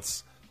couple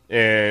months,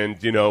 and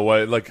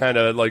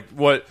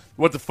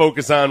what to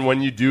focus on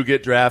when you do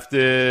get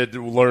drafted,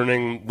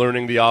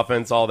 learning the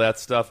offense, all that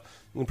stuff.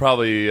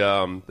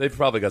 And they've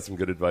probably got some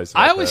good advice.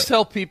 I always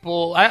tell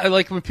people, I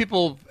like when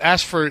people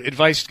ask for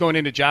advice going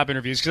into job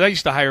interviews, because I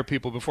used to hire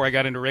people before I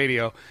got into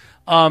radio.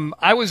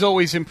 I was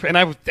always and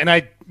I've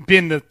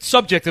been the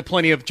subject of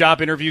plenty of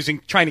job interviews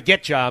and trying to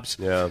get jobs.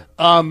 Yeah.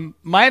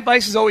 My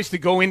advice is always to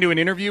go into an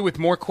interview with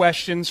more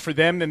questions for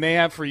them than they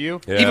have for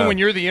you, even when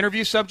you're the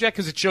interview subject,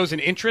 because it shows an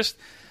interest.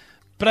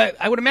 But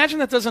I would imagine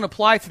that doesn't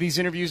apply to these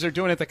interviews they're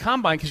doing at the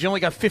Combine, because you only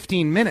got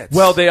 15 minutes.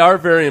 Well, they are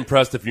very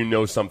impressed if you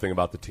know something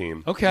about the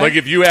team. Okay. Like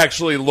if you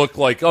actually look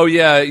like, oh,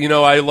 yeah,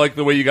 I like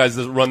the way you guys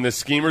run this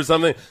scheme or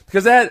something.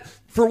 Because that,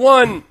 for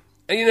one,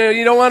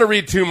 you don't want to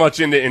read too much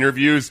into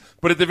interviews,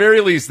 but at the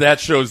very least, that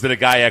shows that a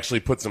guy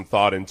actually put some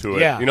thought into it.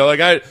 Yeah.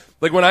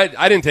 When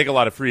I didn't take a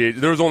lot of free agents.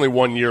 There was only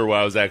 1 year where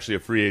I was actually a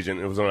free agent.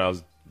 It was when I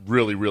was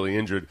really, really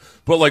injured.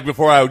 But like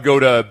before I would go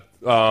to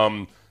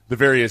the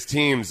various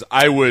teams,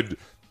 I would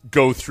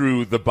go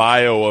through the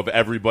bio of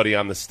everybody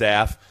on the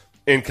staff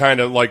and kind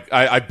of like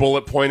I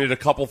bullet pointed a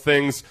couple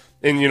things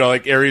in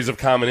areas of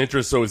common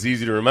interest, so it was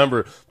easy to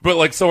remember.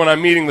 But so when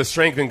I'm meeting the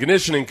strength and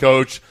conditioning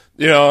coach,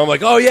 I'm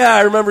like, oh yeah,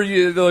 I remember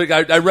you. Like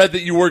I read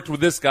that you worked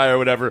with this guy or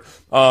whatever.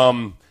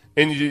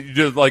 And you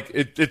just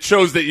it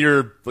shows that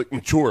you're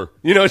mature.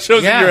 It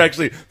shows that you're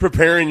actually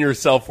preparing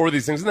yourself for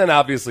these things. And then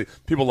obviously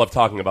people love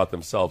talking about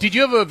themselves. Did you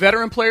have a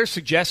veteran player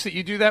suggest that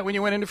you do that when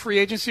you went into free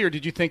agency, or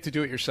did you think to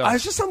do it yourself?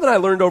 It's just something I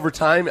learned over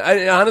time.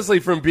 Honestly,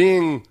 from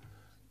being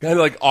kind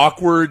of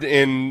awkward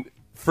in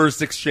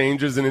first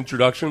exchanges and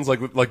introductions,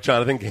 like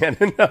Jonathan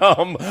Gannon,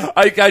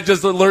 I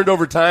just learned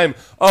over time.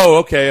 Oh,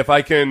 okay, if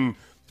I can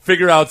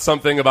figure out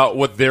something about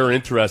what they're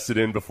interested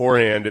in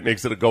beforehand, it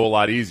makes it go a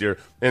lot easier.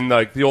 And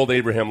the old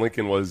Abraham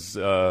Lincoln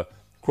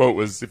quote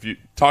was, if you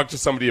talk to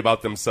somebody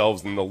about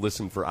themselves, then they'll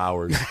listen for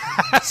hours.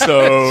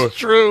 So it's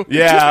true.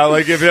 Yeah,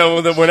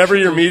 whenever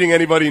you're meeting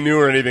anybody new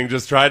or anything,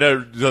 just try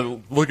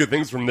to look at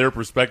things from their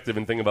perspective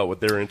and think about what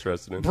they're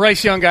interested in.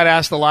 Bryce Young got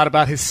asked a lot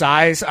about his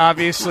size,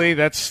 obviously.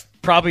 That's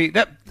probably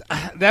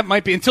that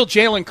might be until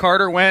Jalen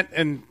Carter went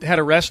and had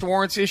arrest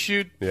warrants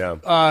issued.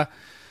 Yeah.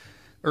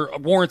 Or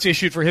warrants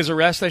issued for his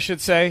arrest, I should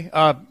say.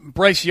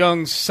 Bryce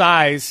Young's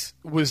size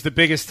was the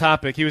biggest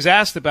topic. He was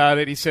asked about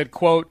it. He said,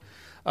 quote,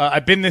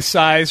 I've been this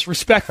size,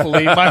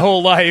 respectfully, my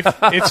whole life.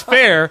 It's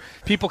fair.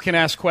 People can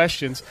ask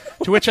questions.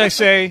 To which I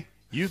say,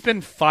 you've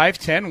been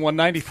 5'10",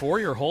 194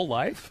 your whole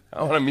life?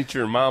 I want to meet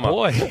your mama.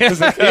 Boy.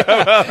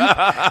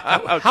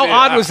 How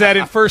odd was that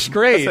in first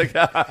grade?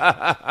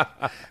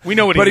 We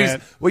know what he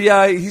meant.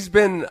 He's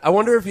been – I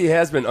wonder if he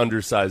has been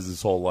undersized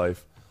his whole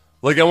life.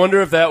 I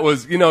wonder if that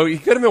was, he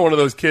could have been one of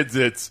those kids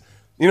that's,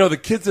 the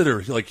kids that are,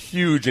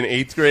 huge in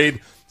 8th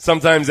grade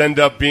sometimes end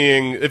up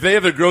being, if they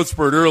have a growth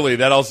spurt early,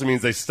 that also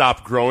means they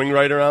stop growing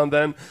right around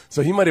then.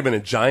 So he might have been a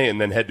giant and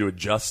then had to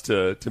adjust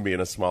to being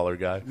a smaller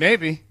guy.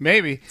 Maybe.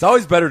 It's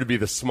always better to be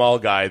the small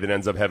guy that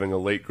ends up having a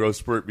late growth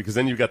spurt, because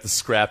then you've got the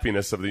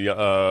scrappiness of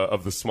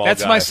the small guy.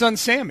 That's my son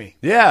Sammy.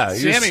 Yeah,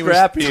 he was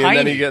scrappy, was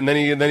and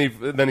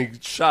then he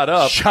shot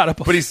up.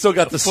 But he's still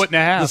got the foot and a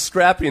half. The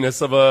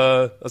scrappiness of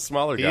a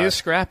smaller guy. He is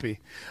scrappy.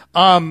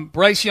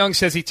 Bryce Young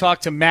says he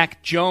talked to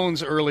Mac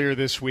Jones earlier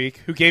this week,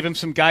 who gave him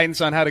some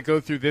guidance on how to go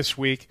through this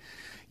week.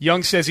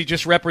 Young says he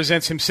just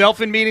represents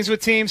himself in meetings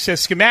with teams,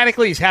 says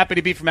schematically he's happy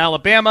to be from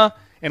Alabama,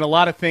 and a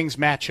lot of things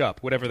match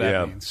up, whatever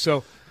that means.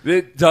 So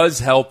it does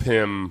help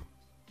him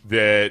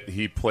that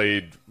he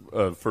played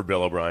for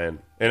Bill O'Brien.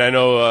 And I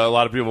know a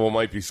lot of people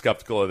might be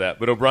skeptical of that,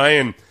 but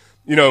O'Brien,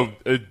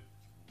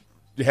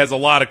 has a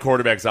lot of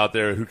quarterbacks out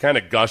there who kind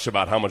of gush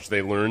about how much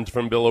they learned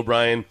from Bill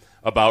O'Brien,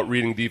 about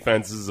reading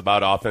defenses,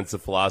 about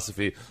offensive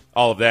philosophy,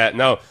 all of that.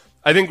 Now,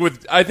 I think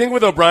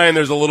with O'Brien,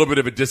 there's a little bit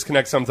of a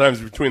disconnect sometimes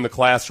between the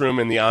classroom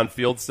and the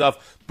on-field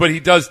stuff, but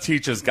he does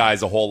teach his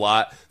guys a whole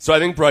lot. So I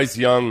think Bryce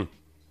Young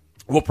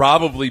will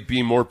probably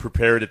be more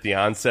prepared at the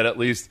onset, at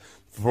least,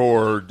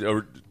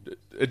 for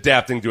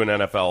adapting to an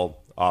NFL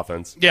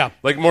offense. Yeah.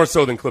 Like more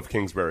so than Cliff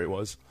Kingsbury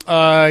was.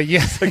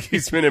 Yeah. Like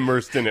he's been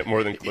immersed in it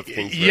more than Cliff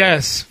Kingsbury.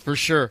 Yes, for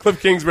sure.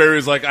 Cliff Kingsbury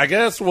was like, I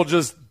guess we'll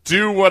just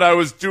do what I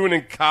was doing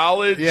in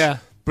college. Yeah.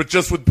 But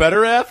just with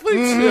better athletes?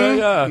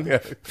 Mm-hmm. Yeah.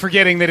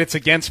 Forgetting that it's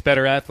against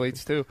better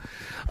athletes, too.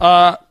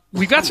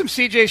 We've got some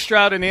C.J.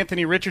 Stroud and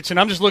Anthony Richardson.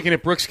 I'm just looking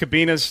at Brooks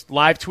Cabina's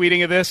live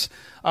tweeting of this.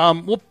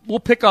 We'll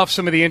pick off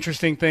some of the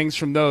interesting things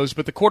from those.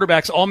 But the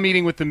quarterbacks all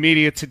meeting with the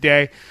media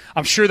today.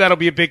 I'm sure that'll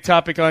be a big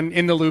topic on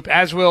In the Loop,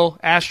 as will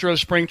Astros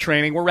spring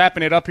training. We're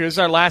wrapping it up here. This is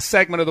our last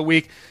segment of the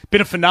week. Been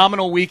a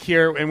phenomenal week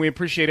here, and we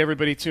appreciate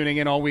everybody tuning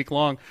in all week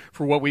long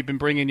for what we've been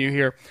bringing you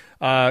here,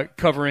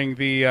 covering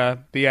the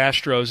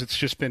Astros. It's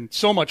just been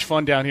so much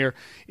fun down here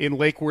in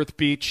Lake Worth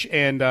Beach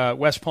and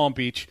West Palm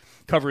Beach,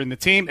 covering the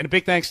team. And a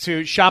big thanks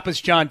to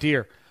Shoppa's John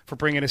Deere for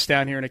bringing us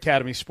down here in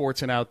Academy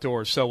Sports and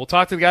Outdoors. So we'll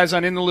talk to the guys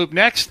on In the Loop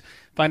next,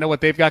 find out what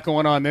they've got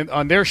going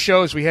on their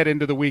show as we head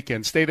into the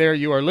weekend. Stay there.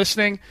 You are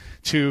listening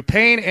to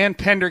Payne and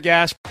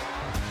Pendergast.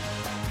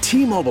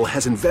 T-Mobile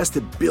has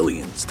invested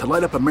billions to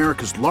light up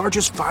America's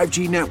largest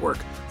 5G network,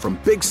 from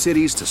big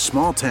cities to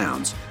small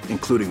towns,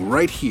 including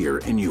right here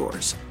in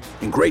yours.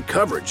 And great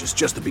coverage is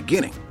just the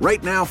beginning.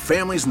 Right now,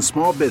 families and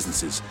small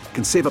businesses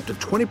can save up to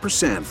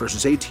 20%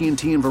 versus AT&T and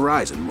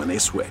Verizon when they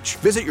switch.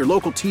 Visit your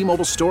local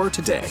T-Mobile store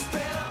today.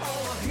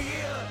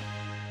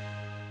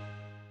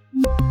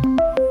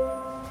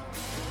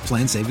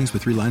 Plan savings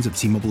with 3 lines of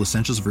T-Mobile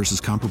Essentials versus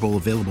comparable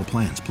available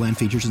plans. Plan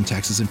features and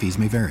taxes and fees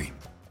may vary.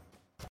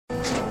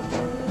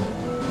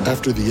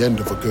 After the end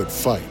of a good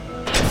fight,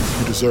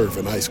 you deserve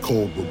an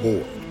ice-cold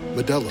reward.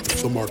 Modelo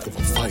is the mark of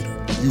a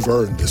fighter. You've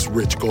earned this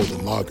rich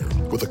golden lager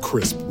with a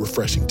crisp,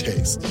 refreshing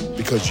taste.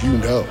 Because you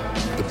know,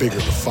 the bigger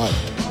the fight,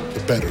 the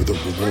better the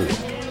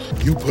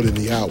reward. You put in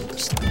the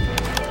hours,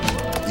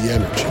 the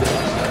energy,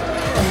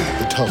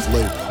 the tough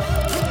labor.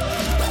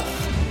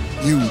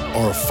 You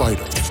are a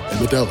fighter,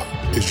 and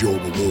Modelo is your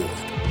reward.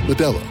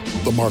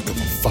 Modelo, the mark of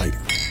a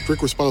fighter.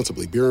 Drink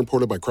responsibly. Beer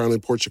imported by Crown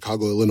Imports,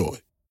 Chicago, Illinois.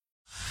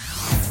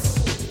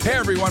 Hey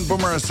everyone,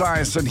 Boomer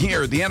Esiason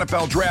here. The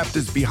NFL Draft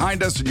is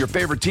behind us and your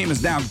favorite team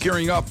is now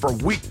gearing up for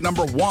week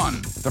number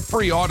 1. The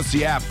free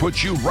Odyssey app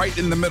puts you right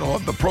in the middle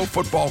of the pro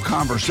football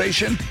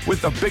conversation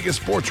with the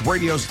biggest sports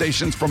radio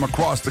stations from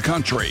across the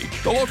country.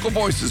 The local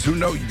voices who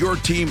know your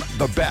team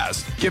the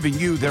best, giving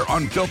you their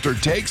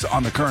unfiltered takes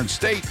on the current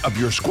state of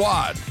your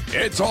squad.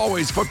 It's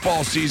always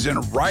football season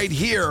right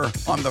here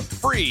on the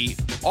free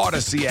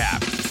Odyssey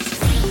app.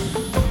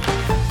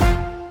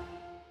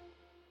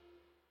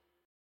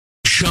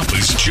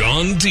 Shoppa's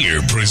John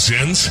Deere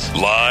presents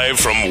live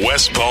from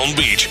West Palm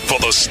Beach for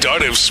the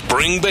start of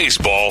spring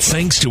baseball.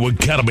 Thanks to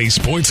Academy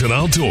Sports and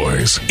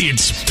Outdoors,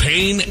 it's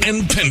Payne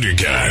and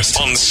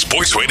Pendergast on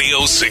Sports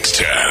Radio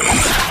 610.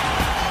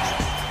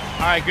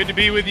 All right, good to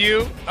be with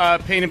you,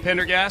 Payne and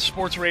Pendergast,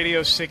 Sports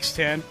Radio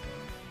 610.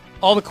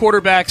 All the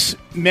quarterbacks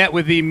met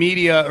with the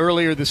media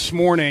earlier this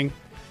morning,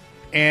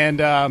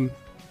 and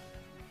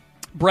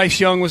Bryce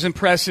Young was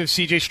impressive.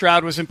 C.J.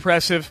 Stroud was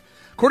impressive.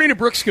 According to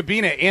Brooks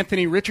Cabina,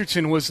 Anthony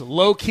Richardson was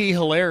low-key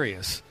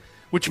hilarious,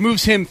 which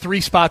moves him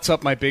 3 spots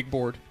up my big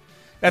board.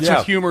 That's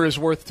what humor is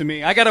worth to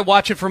me. I got to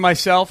watch it for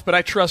myself, but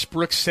I trust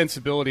Brooks'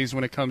 sensibilities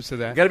when it comes to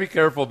that. You got to be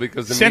careful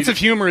because the sense of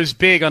humor is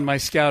big on my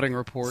scouting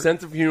report.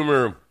 Sense of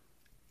humor,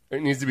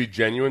 it needs to be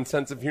genuine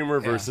sense of humor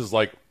versus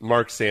like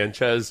Mark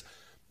Sanchez.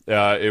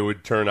 It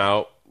would turn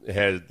out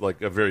had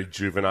like a very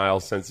juvenile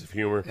sense of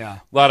humor. Yeah.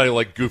 A lot of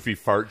like goofy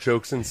fart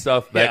jokes and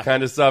stuff, that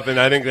kind of stuff. And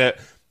I think that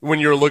when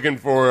you're looking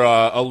for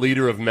a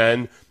leader of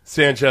men,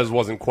 Sanchez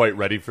wasn't quite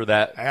ready for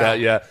that.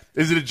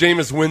 Is it a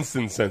Jameis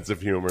Winston sense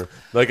of humor?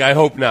 Like, I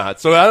hope not.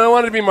 So I don't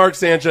want it to be Mark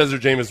Sanchez or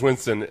Jameis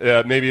Winston.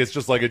 Maybe it's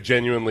just like a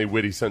genuinely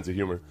witty sense of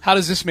humor. How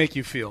does this make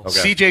you feel? Okay.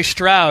 C.J.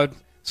 Stroud,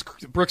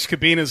 Brooks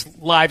Cabina's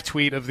live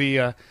tweet of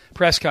the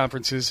press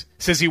conferences,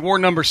 says he wore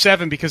number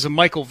 7 because of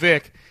Michael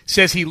Vick,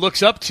 says he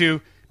looks up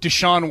to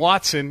Deshaun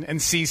Watson and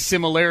sees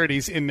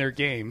similarities in their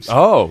games.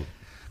 Oh.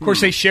 Of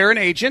course, they share an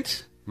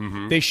agent.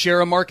 Mm-hmm. They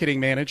share a marketing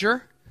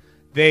manager.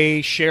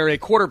 They share a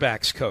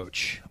quarterback's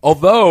coach.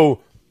 Although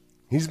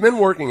he's been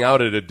working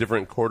out at a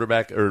different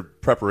quarterback or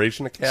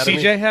preparation academy.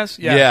 CJ has?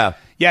 Yeah.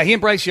 He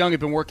and Bryce Young have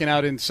been working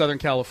out in Southern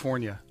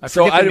California. I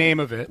forget the name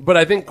of it. But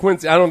I think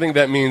Quincy. I don't think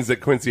that means that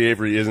Quincy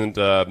Avery isn't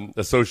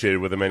associated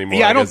with him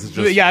anymore. I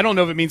don't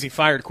know if it means he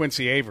fired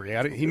Quincy Avery.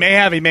 He may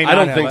have. He may not.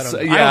 I don't think so.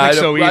 I don't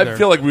think so either. I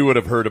feel like we would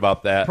have heard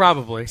about that.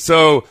 Probably.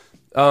 So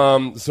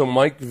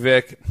Mike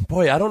Vick,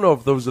 boy, I don't know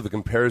if those are the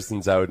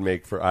comparisons I would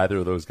make for either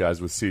of those guys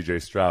with C.J.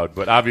 Stroud,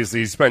 but obviously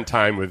he spent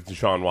time with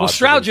Deshaun Watson. Well,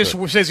 Stroud just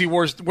says he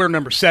wears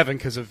number 7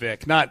 because of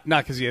Vick, not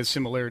because he has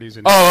similarities.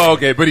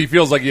 Okay, but he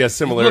feels like he has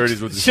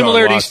similarities with Deshaun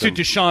similarities Watson.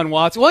 to Deshaun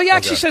Watson. Well, he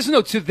actually says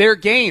no to their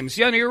games.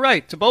 Yeah, no, you're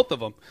right, to both of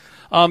them.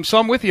 So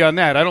I'm with you on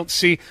that. I don't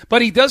see,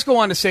 but he does go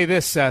on to say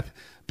this, Seth.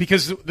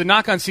 because the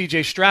knock on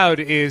C.J. Stroud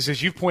is,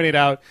 as you've pointed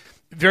out,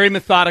 very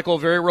methodical,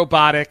 very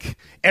robotic.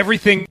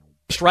 Everything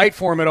is right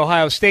for him at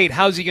Ohio State.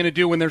 How's he going to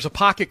do when there's a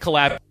pocket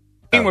collapse?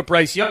 What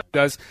Bryce Young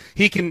does,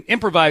 he can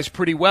improvise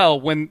pretty well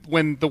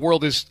when the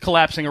world is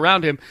collapsing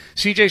around him.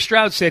 C.J.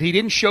 Stroud said he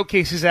didn't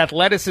showcase his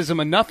athleticism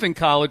enough in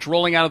college,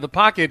 rolling out of the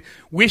pocket,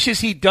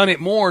 wishes he'd done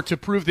it more to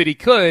prove that he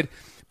could,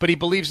 but he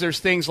believes there's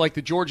things like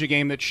the Georgia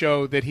game that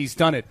show that he's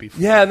done it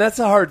before. Yeah, and that's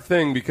a hard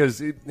thing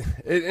because and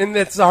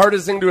it's the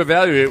hardest thing to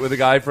evaluate with a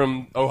guy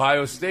from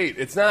Ohio State.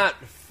 It's not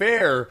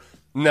fair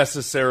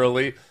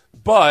necessarily,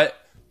 but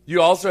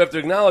you also have to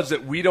acknowledge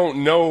that we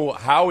don't know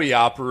how he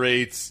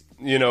operates,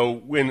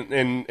 when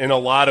in a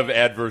lot of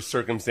adverse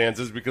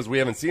circumstances because we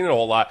haven't seen it a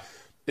whole lot.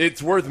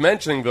 It's worth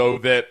mentioning, though,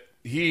 that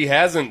he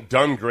hasn't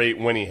done great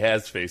when he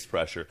has faced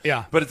pressure.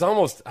 Yeah. But it's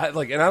almost and I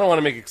don't want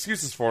to make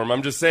excuses for him.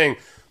 I'm just saying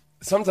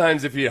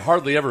sometimes if you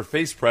hardly ever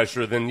face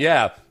pressure, then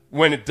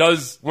when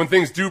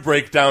things do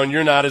break down,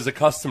 you're not as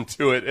accustomed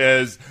to it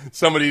as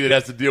somebody that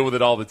has to deal with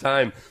it all the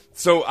time.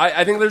 So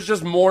I think there's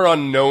just more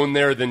unknown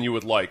there than you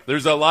would like.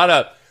 There's a lot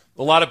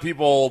of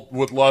people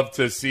would love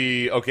to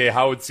see, okay,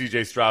 how would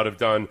C.J. Stroud have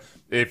done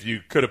if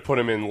you could have put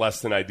him in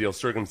less than ideal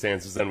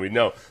circumstances than we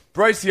know.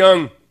 Bryce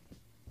Young,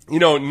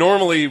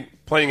 normally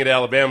playing at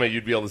Alabama,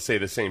 you'd be able to say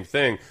the same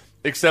thing,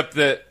 except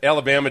that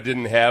Alabama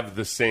didn't have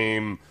the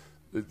same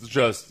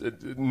just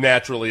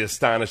naturally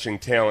astonishing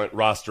talent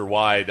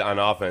roster-wide on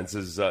offense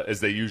as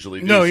they usually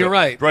do. No, you're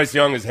right. Bryce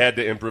Young has had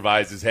to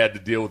improvise, has had to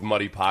deal with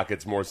muddy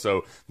pockets more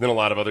so than a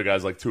lot of other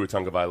guys like Tua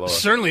Tagovailoa.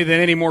 Certainly than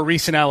any more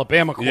recent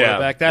Alabama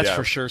quarterback, that's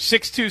for sure.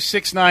 6'2",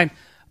 6'9".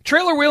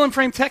 Trailer Wheel and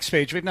Frame text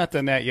page. We've not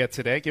done that yet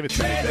today. Give it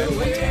to me.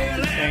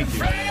 Thank you.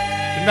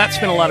 Did not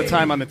spend a lot of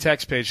time on the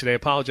text page today. I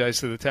apologize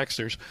to the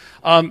texters.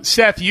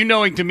 Seth,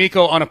 knowing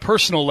D'Amico on a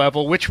personal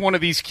level, which one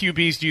of these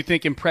QBs do you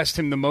think impressed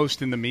him the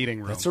most in the meeting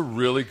room? That's a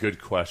really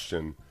good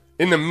question.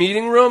 In the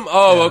meeting room?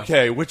 Oh, yeah.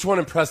 Okay. Which one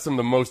impressed him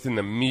the most in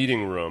the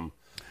meeting room?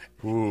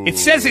 Ooh. It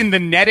says in the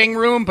netting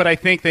room, but I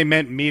think they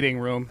meant meeting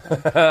room.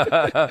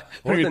 The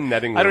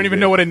netting room? I don't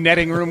even know what a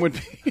netting room would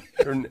be.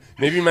 Or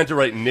maybe you meant to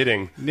write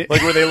knitting, like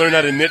where they learn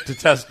how to knit to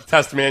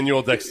test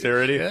manual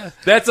dexterity. Yeah.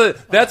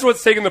 That's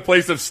what's taking the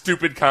place of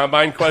stupid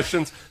combine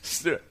questions.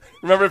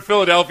 Remember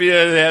Philadelphia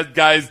had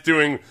guys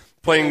playing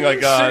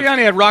like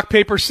Sirianni had rock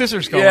paper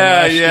scissors going.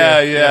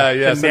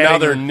 Yeah. So now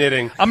they're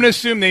knitting. I'm going to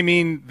assume they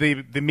mean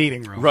the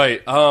meeting room,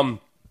 right?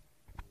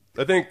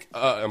 I think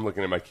I'm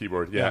looking at my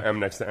keyboard. Yeah, M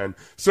next to N.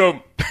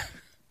 So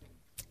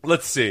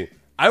let's see.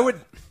 I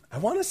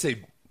want to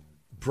say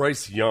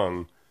Bryce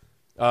Young,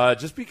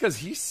 just because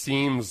he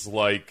seems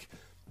like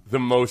the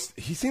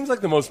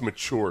most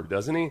mature,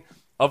 doesn't he?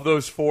 Of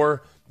those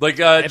four. Like,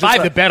 if I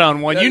had to bet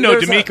on one,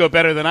 D'Amico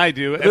better than I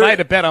do. If I had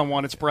to bet on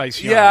one, it's Bryce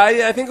Young.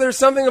 Yeah, I think there's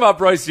something about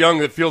Bryce Young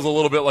that feels a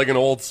little bit like an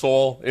old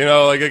soul.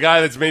 Like a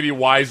guy that's maybe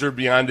wiser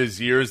beyond his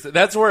years.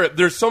 That's where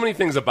there's so many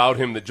things about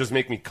him that just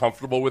make me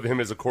comfortable with him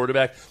as a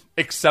quarterback,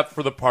 except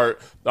for the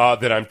part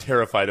that I'm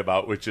terrified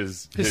about, which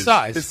is his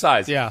size. His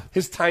size, yeah,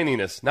 his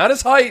tininess, not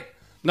his height.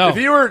 No, if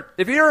he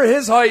were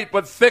his height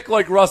but thick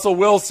like Russell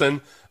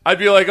Wilson, I'd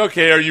be like,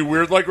 okay, are you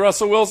weird like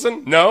Russell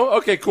Wilson? No,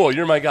 okay, cool,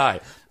 you're my guy.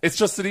 It's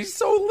just that he's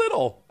so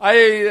little.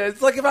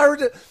 It's like if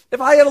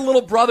I had a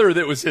little brother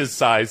that was his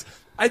size,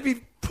 I'd be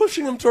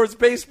pushing him towards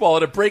baseball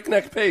at a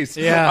breakneck pace.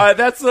 Yeah,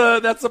 that's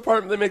the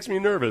part that makes me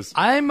nervous.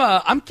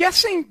 I'm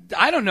guessing.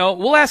 I don't know.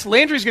 We'll ask.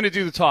 Landry's going to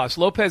do the toss.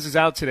 Lopez is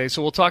out today,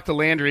 so we'll talk to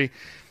Landry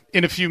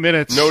in a few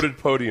minutes. Noted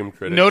podium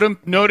critic.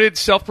 Noted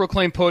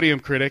self-proclaimed podium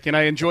critic, and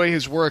I enjoy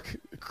his work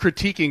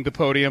critiquing the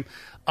podium.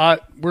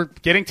 We're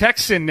getting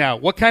texts in now.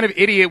 What kind of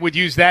idiot would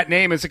use that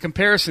name as a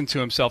comparison to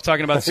himself?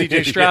 Talking about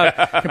C.J. Stroud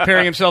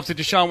comparing himself to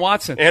Deshaun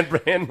Watson. And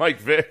Mike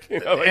Vick.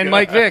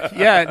 Mike Vick.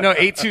 Yeah, no,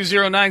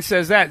 8209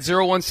 says that.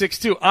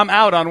 0162. I'm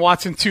out on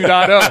Watson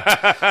 2.0.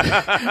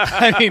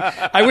 I mean,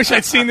 I wish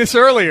I'd seen this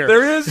earlier.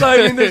 There's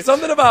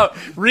something about...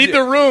 Read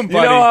the room, buddy.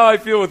 You know how I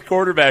feel with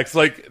quarterbacks.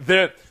 Like,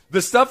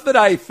 the stuff that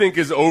I think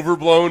is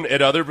overblown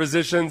at other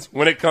positions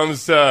when it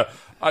comes to...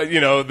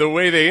 the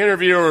way they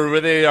interview or where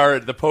they are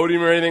at the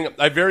podium or anything,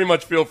 I very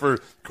much feel for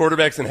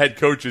quarterbacks and head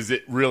coaches,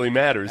 it really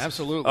matters.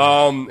 Absolutely.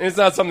 It's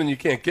not something you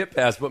can't get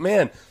past. But,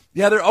 man,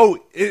 yeah,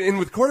 and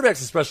with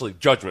quarterbacks especially,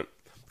 judgment.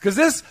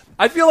 Because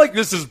I feel like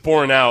this is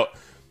borne out.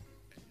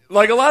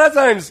 Like, a lot of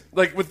times,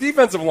 like, with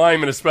defensive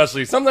linemen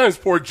especially, sometimes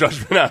poor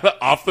judgment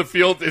off the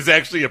field is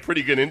actually a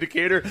pretty good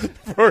indicator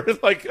for,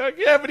 like,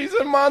 but he's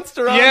a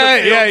monster on the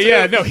field.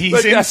 Yeah. No,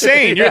 he's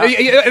insane. Yeah.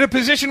 You're in a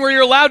position where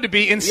you're allowed to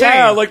be insane.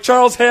 Yeah, like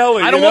Charles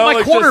Haley. I don't want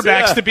my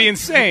quarterbacks to be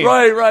insane.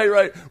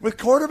 Right. With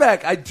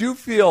quarterback, I do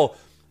feel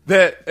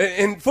that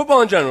in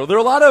football in general, there are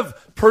a lot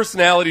of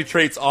personality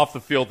traits off the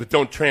field that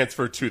don't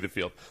transfer to the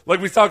field. Like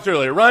we talked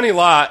earlier, Ronnie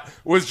Lott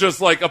was just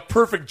like a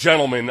perfect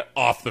gentleman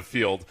off the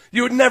field.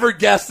 You would never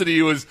guess that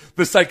he was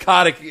the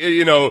psychotic,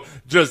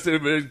 just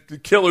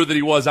killer that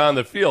he was on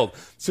the field.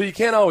 So you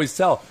can't always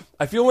tell.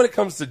 I feel when it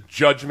comes to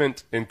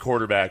judgment in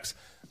quarterbacks,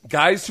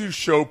 guys who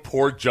show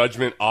poor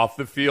judgment off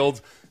the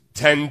field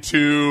tend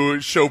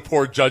to show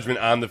poor judgment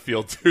on the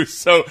field too.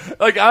 So,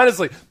 like,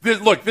 honestly,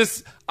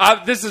 this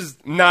is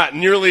not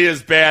nearly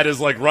as bad as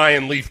like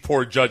Ryan Leaf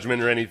poor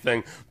judgment or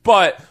anything,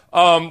 but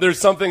there's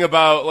something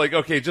about like,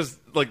 okay, just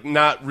like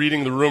not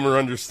reading the room or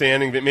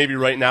understanding that maybe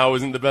right now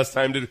isn't the best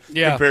time to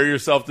compare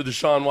yourself to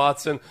Deshaun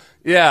Watson.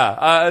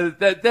 Yeah,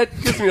 that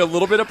gives me a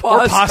little bit of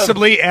pause. Or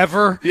possibly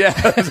ever. Yeah.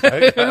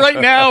 Right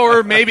now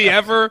or maybe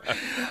ever.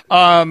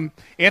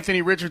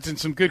 Anthony Richardson,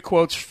 some good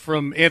quotes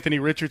from Anthony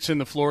Richardson,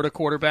 the Florida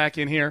quarterback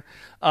in here.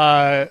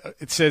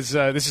 It says,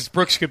 this is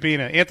Brooks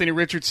Cabina. Anthony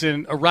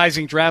Richardson, a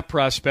rising draft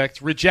prospect,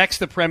 rejects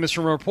the premise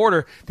from a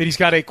reporter that he's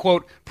got a,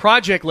 quote,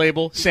 project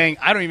label saying,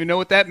 I don't even know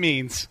what that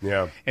means.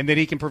 Yeah. And that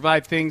he can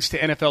provide things to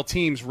NFL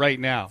teams right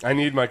now. I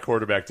need my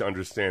quarterback to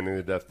understand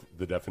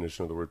the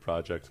definition of the word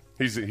project.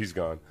 He's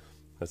gone.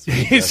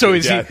 So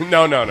is he?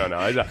 No.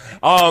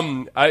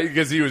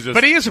 Because he was just.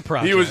 But he is a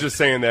project. He was just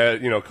saying that,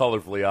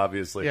 colorfully,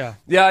 obviously. Yeah.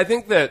 Yeah, I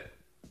think that.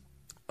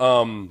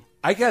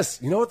 I guess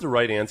you know what the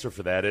right answer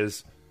for that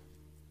is.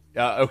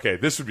 Okay,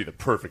 this would be the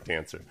perfect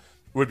answer.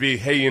 Would be,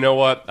 hey, you know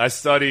what? I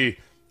study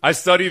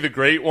the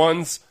great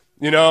ones.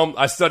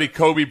 I study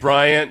Kobe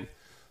Bryant,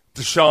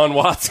 Deshaun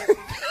Watson.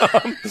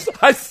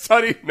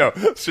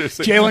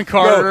 Seriously, Jalen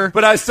Carter. No,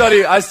 but I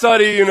study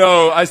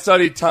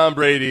Tom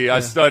Brady.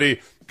 I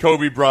study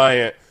Kobe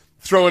Bryant.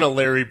 Throw in a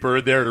Larry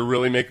Bird there to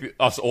really make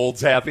us olds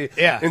happy.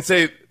 Yeah. And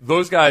say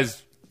those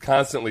guys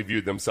constantly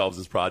viewed themselves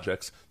as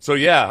projects. So,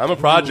 yeah, I'm a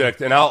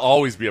project, and I'll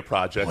always be a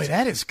project. Boy,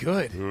 that is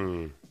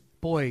good.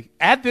 Boy,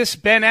 add this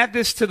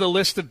to the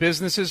list of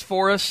businesses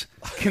for us.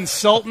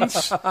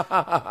 Consultants,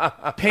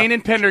 Payne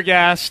and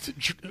Pendergast,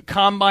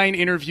 combine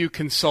interview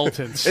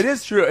consultants. It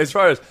is true. As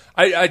far as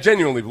I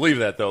genuinely believe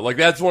that, though. Like,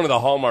 that's one of the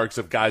hallmarks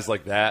of guys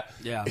like that.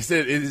 Yeah.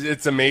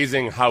 It's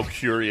amazing how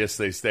curious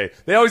they stay.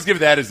 They always give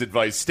that as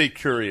advice. Stay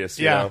curious,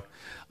 you know?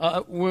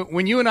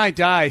 When you and I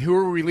die, who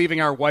are we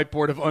leaving our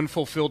whiteboard of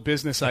unfulfilled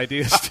business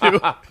ideas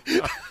to?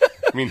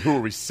 I mean, who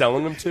are we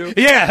selling them to?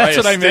 Yeah, that's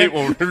what I meant.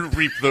 My estate will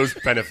reap those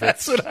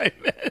benefits. That's what I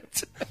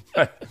meant.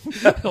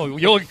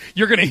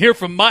 You're going to hear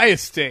from my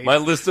estate. My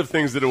list of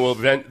things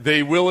that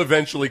they will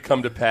eventually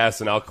come to pass,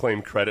 and I'll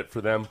claim credit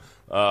for them,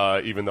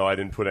 even though I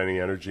didn't put any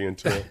energy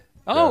into it.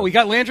 We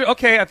got Landry.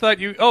 Okay, I thought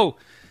you. Oh,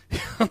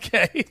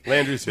 okay.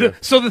 Landry's here.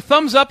 So the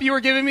thumbs up you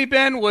were giving me,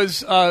 Ben,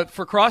 was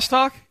for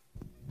crosstalk?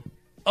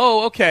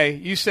 Oh, okay.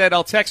 You said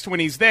I'll text when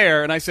he's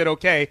there, and I said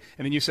okay,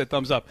 and then you said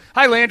thumbs up.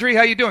 Hi, Landry.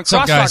 How you doing?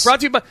 Crosstalk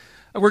brought to you by.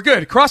 We're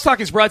good. Crosstalk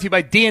is brought to you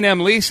by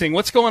D&M Leasing.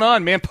 What's going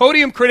on, man?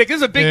 Podium Critic. This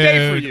is a big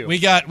day for you. We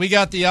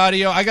got the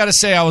audio. I got to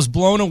say, I was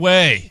blown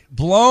away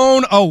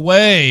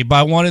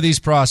by one of these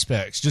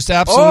prospects. Just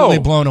absolutely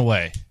blown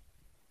away.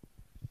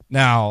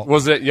 Now,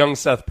 was it young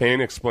Seth Payne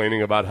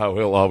explaining about how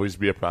he'll always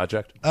be a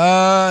project?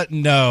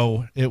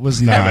 No, it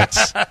was not.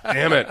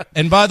 Damn it.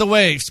 And by the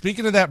way,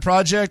 speaking of that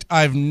project,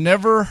 I've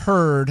never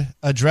heard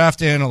a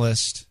draft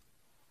analyst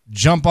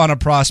jump on a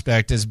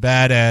prospect as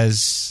bad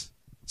as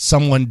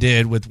someone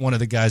did with one of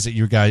the guys that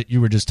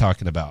you were just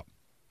talking about.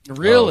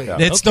 Really? Oh,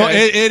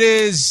 okay. It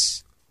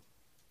is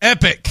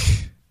epic.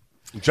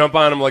 Jump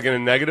on him like in a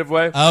negative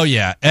way? Oh,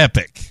 yeah,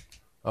 epic.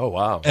 Oh,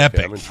 wow. Epic.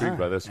 Okay, I'm intrigued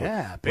by this one.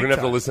 Yeah, we're going to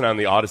have to listen on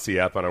the Odyssey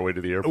app on our way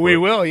to the airport. We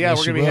will, yeah. Yes,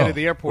 we're going to be headed to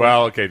the airport.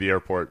 Well, okay, the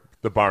airport.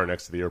 The bar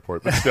next to the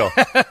airport, but still.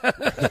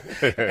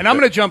 And I'm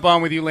going to jump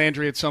on with you,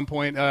 Landry, at some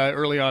point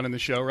early on in the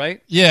show,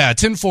 right? Yeah,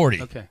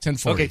 10:40. Okay.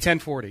 10:40. Okay,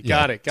 10:40. Yeah,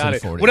 Got it.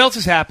 10:40. What else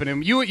is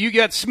happening? You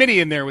got Smitty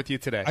in there with you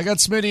today. I got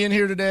Smitty in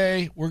here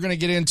today. We're going to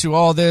get into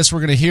all this. We're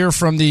going to hear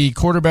from the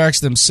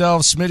quarterbacks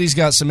themselves. Smitty's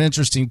got some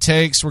interesting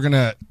takes. We're going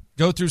to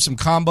go through some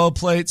combo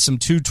plates, some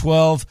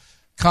 212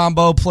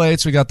 combo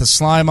plates. We got the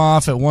slime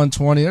off at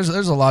 120.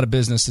 There's a lot of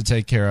business to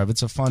take care of.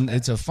 It's a fun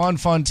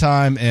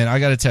time, and I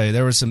got to tell you,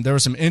 there were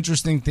some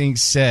interesting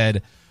things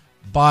said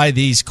by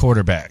these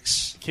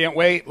quarterbacks. Can't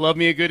wait. Love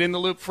me a good In the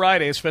Loop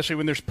Friday, especially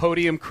when there's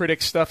podium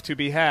critic stuff to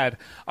be had.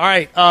 All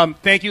right.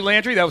 Thank you,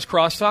 Landry. That was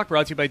Crosstalk,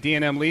 brought to you by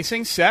D&M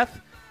Leasing. Seth,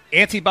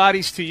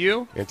 antibodies to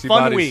you.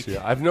 Fun week.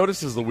 Yeah. I've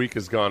noticed as the week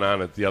has gone on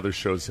that the other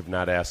shows have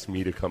not asked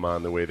me to come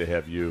on the way they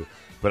have you.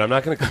 But I'm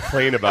not going to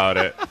complain about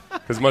it,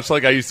 because much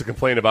like I used to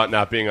complain about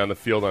not being on the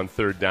field on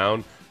third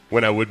down,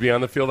 when I would be on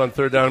the field on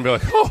third down and be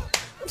like, oh,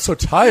 I'm so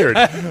tired.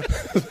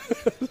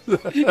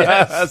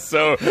 Yes.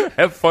 So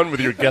have fun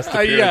with your guest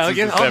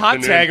appearances I'll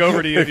hot tag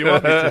over to you if you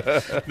want me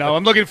to. No,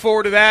 I'm looking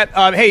forward to that.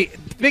 Hey,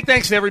 big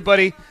thanks to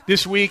everybody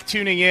this week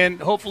tuning in.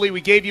 Hopefully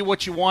we gave you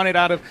what you wanted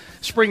out of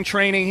spring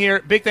training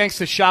here. Big thanks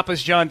to Shop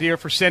Us John Deere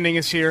for sending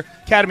us here.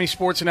 Academy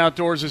Sports and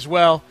Outdoors as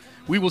well.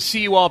 We will see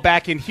you all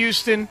back in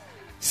Houston.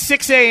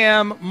 6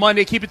 a.m.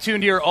 Monday. Keep it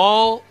tuned here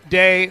all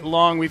day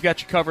long. We've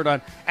got you covered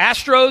on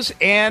Astros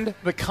and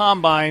the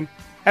Combine.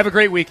 Have a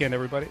great weekend,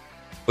 everybody.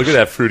 Look at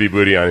that fruity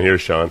booty on here,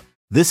 Sean.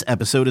 This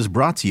episode is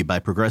brought to you by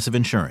Progressive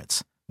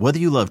Insurance. Whether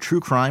you love true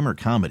crime or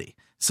comedy,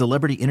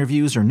 celebrity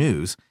interviews or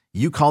news,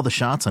 you call the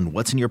shots on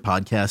what's in your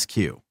podcast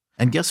queue.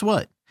 And guess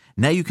what?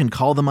 Now you can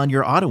call them on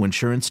your auto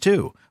insurance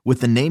too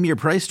with the Name Your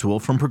Price tool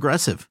from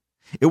Progressive.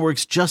 It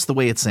works just the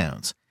way it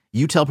sounds.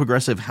 You tell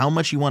Progressive how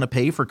much you want to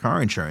pay for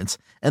car insurance,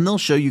 and they'll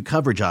show you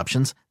coverage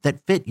options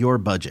that fit your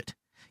budget.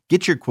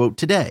 Get your quote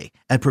today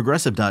at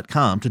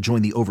Progressive.com to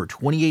join the over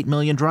 28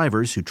 million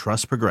drivers who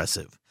trust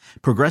Progressive.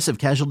 Progressive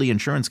Casualty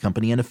Insurance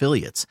Company and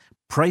Affiliates.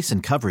 Price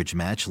and coverage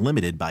match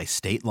limited by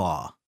state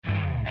law.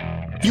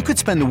 You could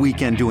spend the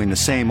weekend doing the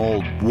same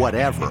old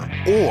whatever,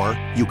 or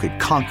you could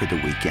conquer the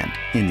weekend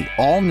in the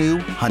all-new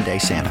Hyundai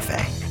Santa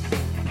Fe.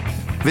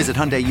 Visit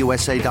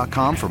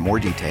HyundaiUSA.com for more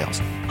details.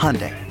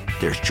 Hyundai,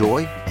 there's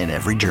joy in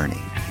every journey.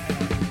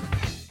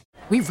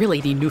 We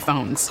really need new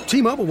phones.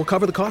 T-Mobile will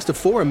cover the cost of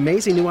 4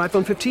 amazing new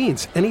iPhone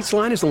 15s, and each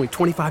line is only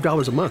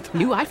 $25 a month.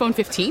 New iPhone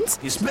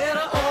 15s? It's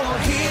better over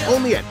here.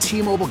 Only at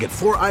T-Mobile, get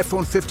 4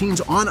 iPhone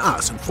 15s on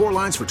us and 4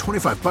 lines for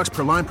 $25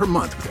 per line per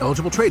month with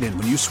eligible trade-in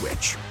when you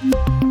switch.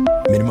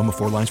 Minimum of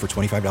 4 lines for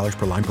 $25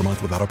 per line per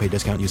month with autopay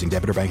discount using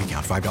debit or bank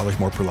account. $5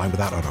 more per line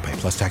without autopay,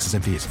 plus taxes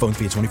and fees. Phone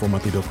fee at 24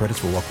 monthly bill credits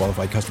for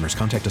well-qualified customers.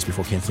 Contact us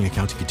before canceling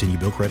account to continue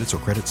bill credits or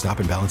credit stop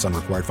and balance on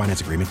required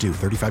finance agreement due.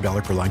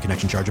 $35 per line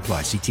connection charge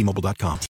applies. See T-Mobile.com.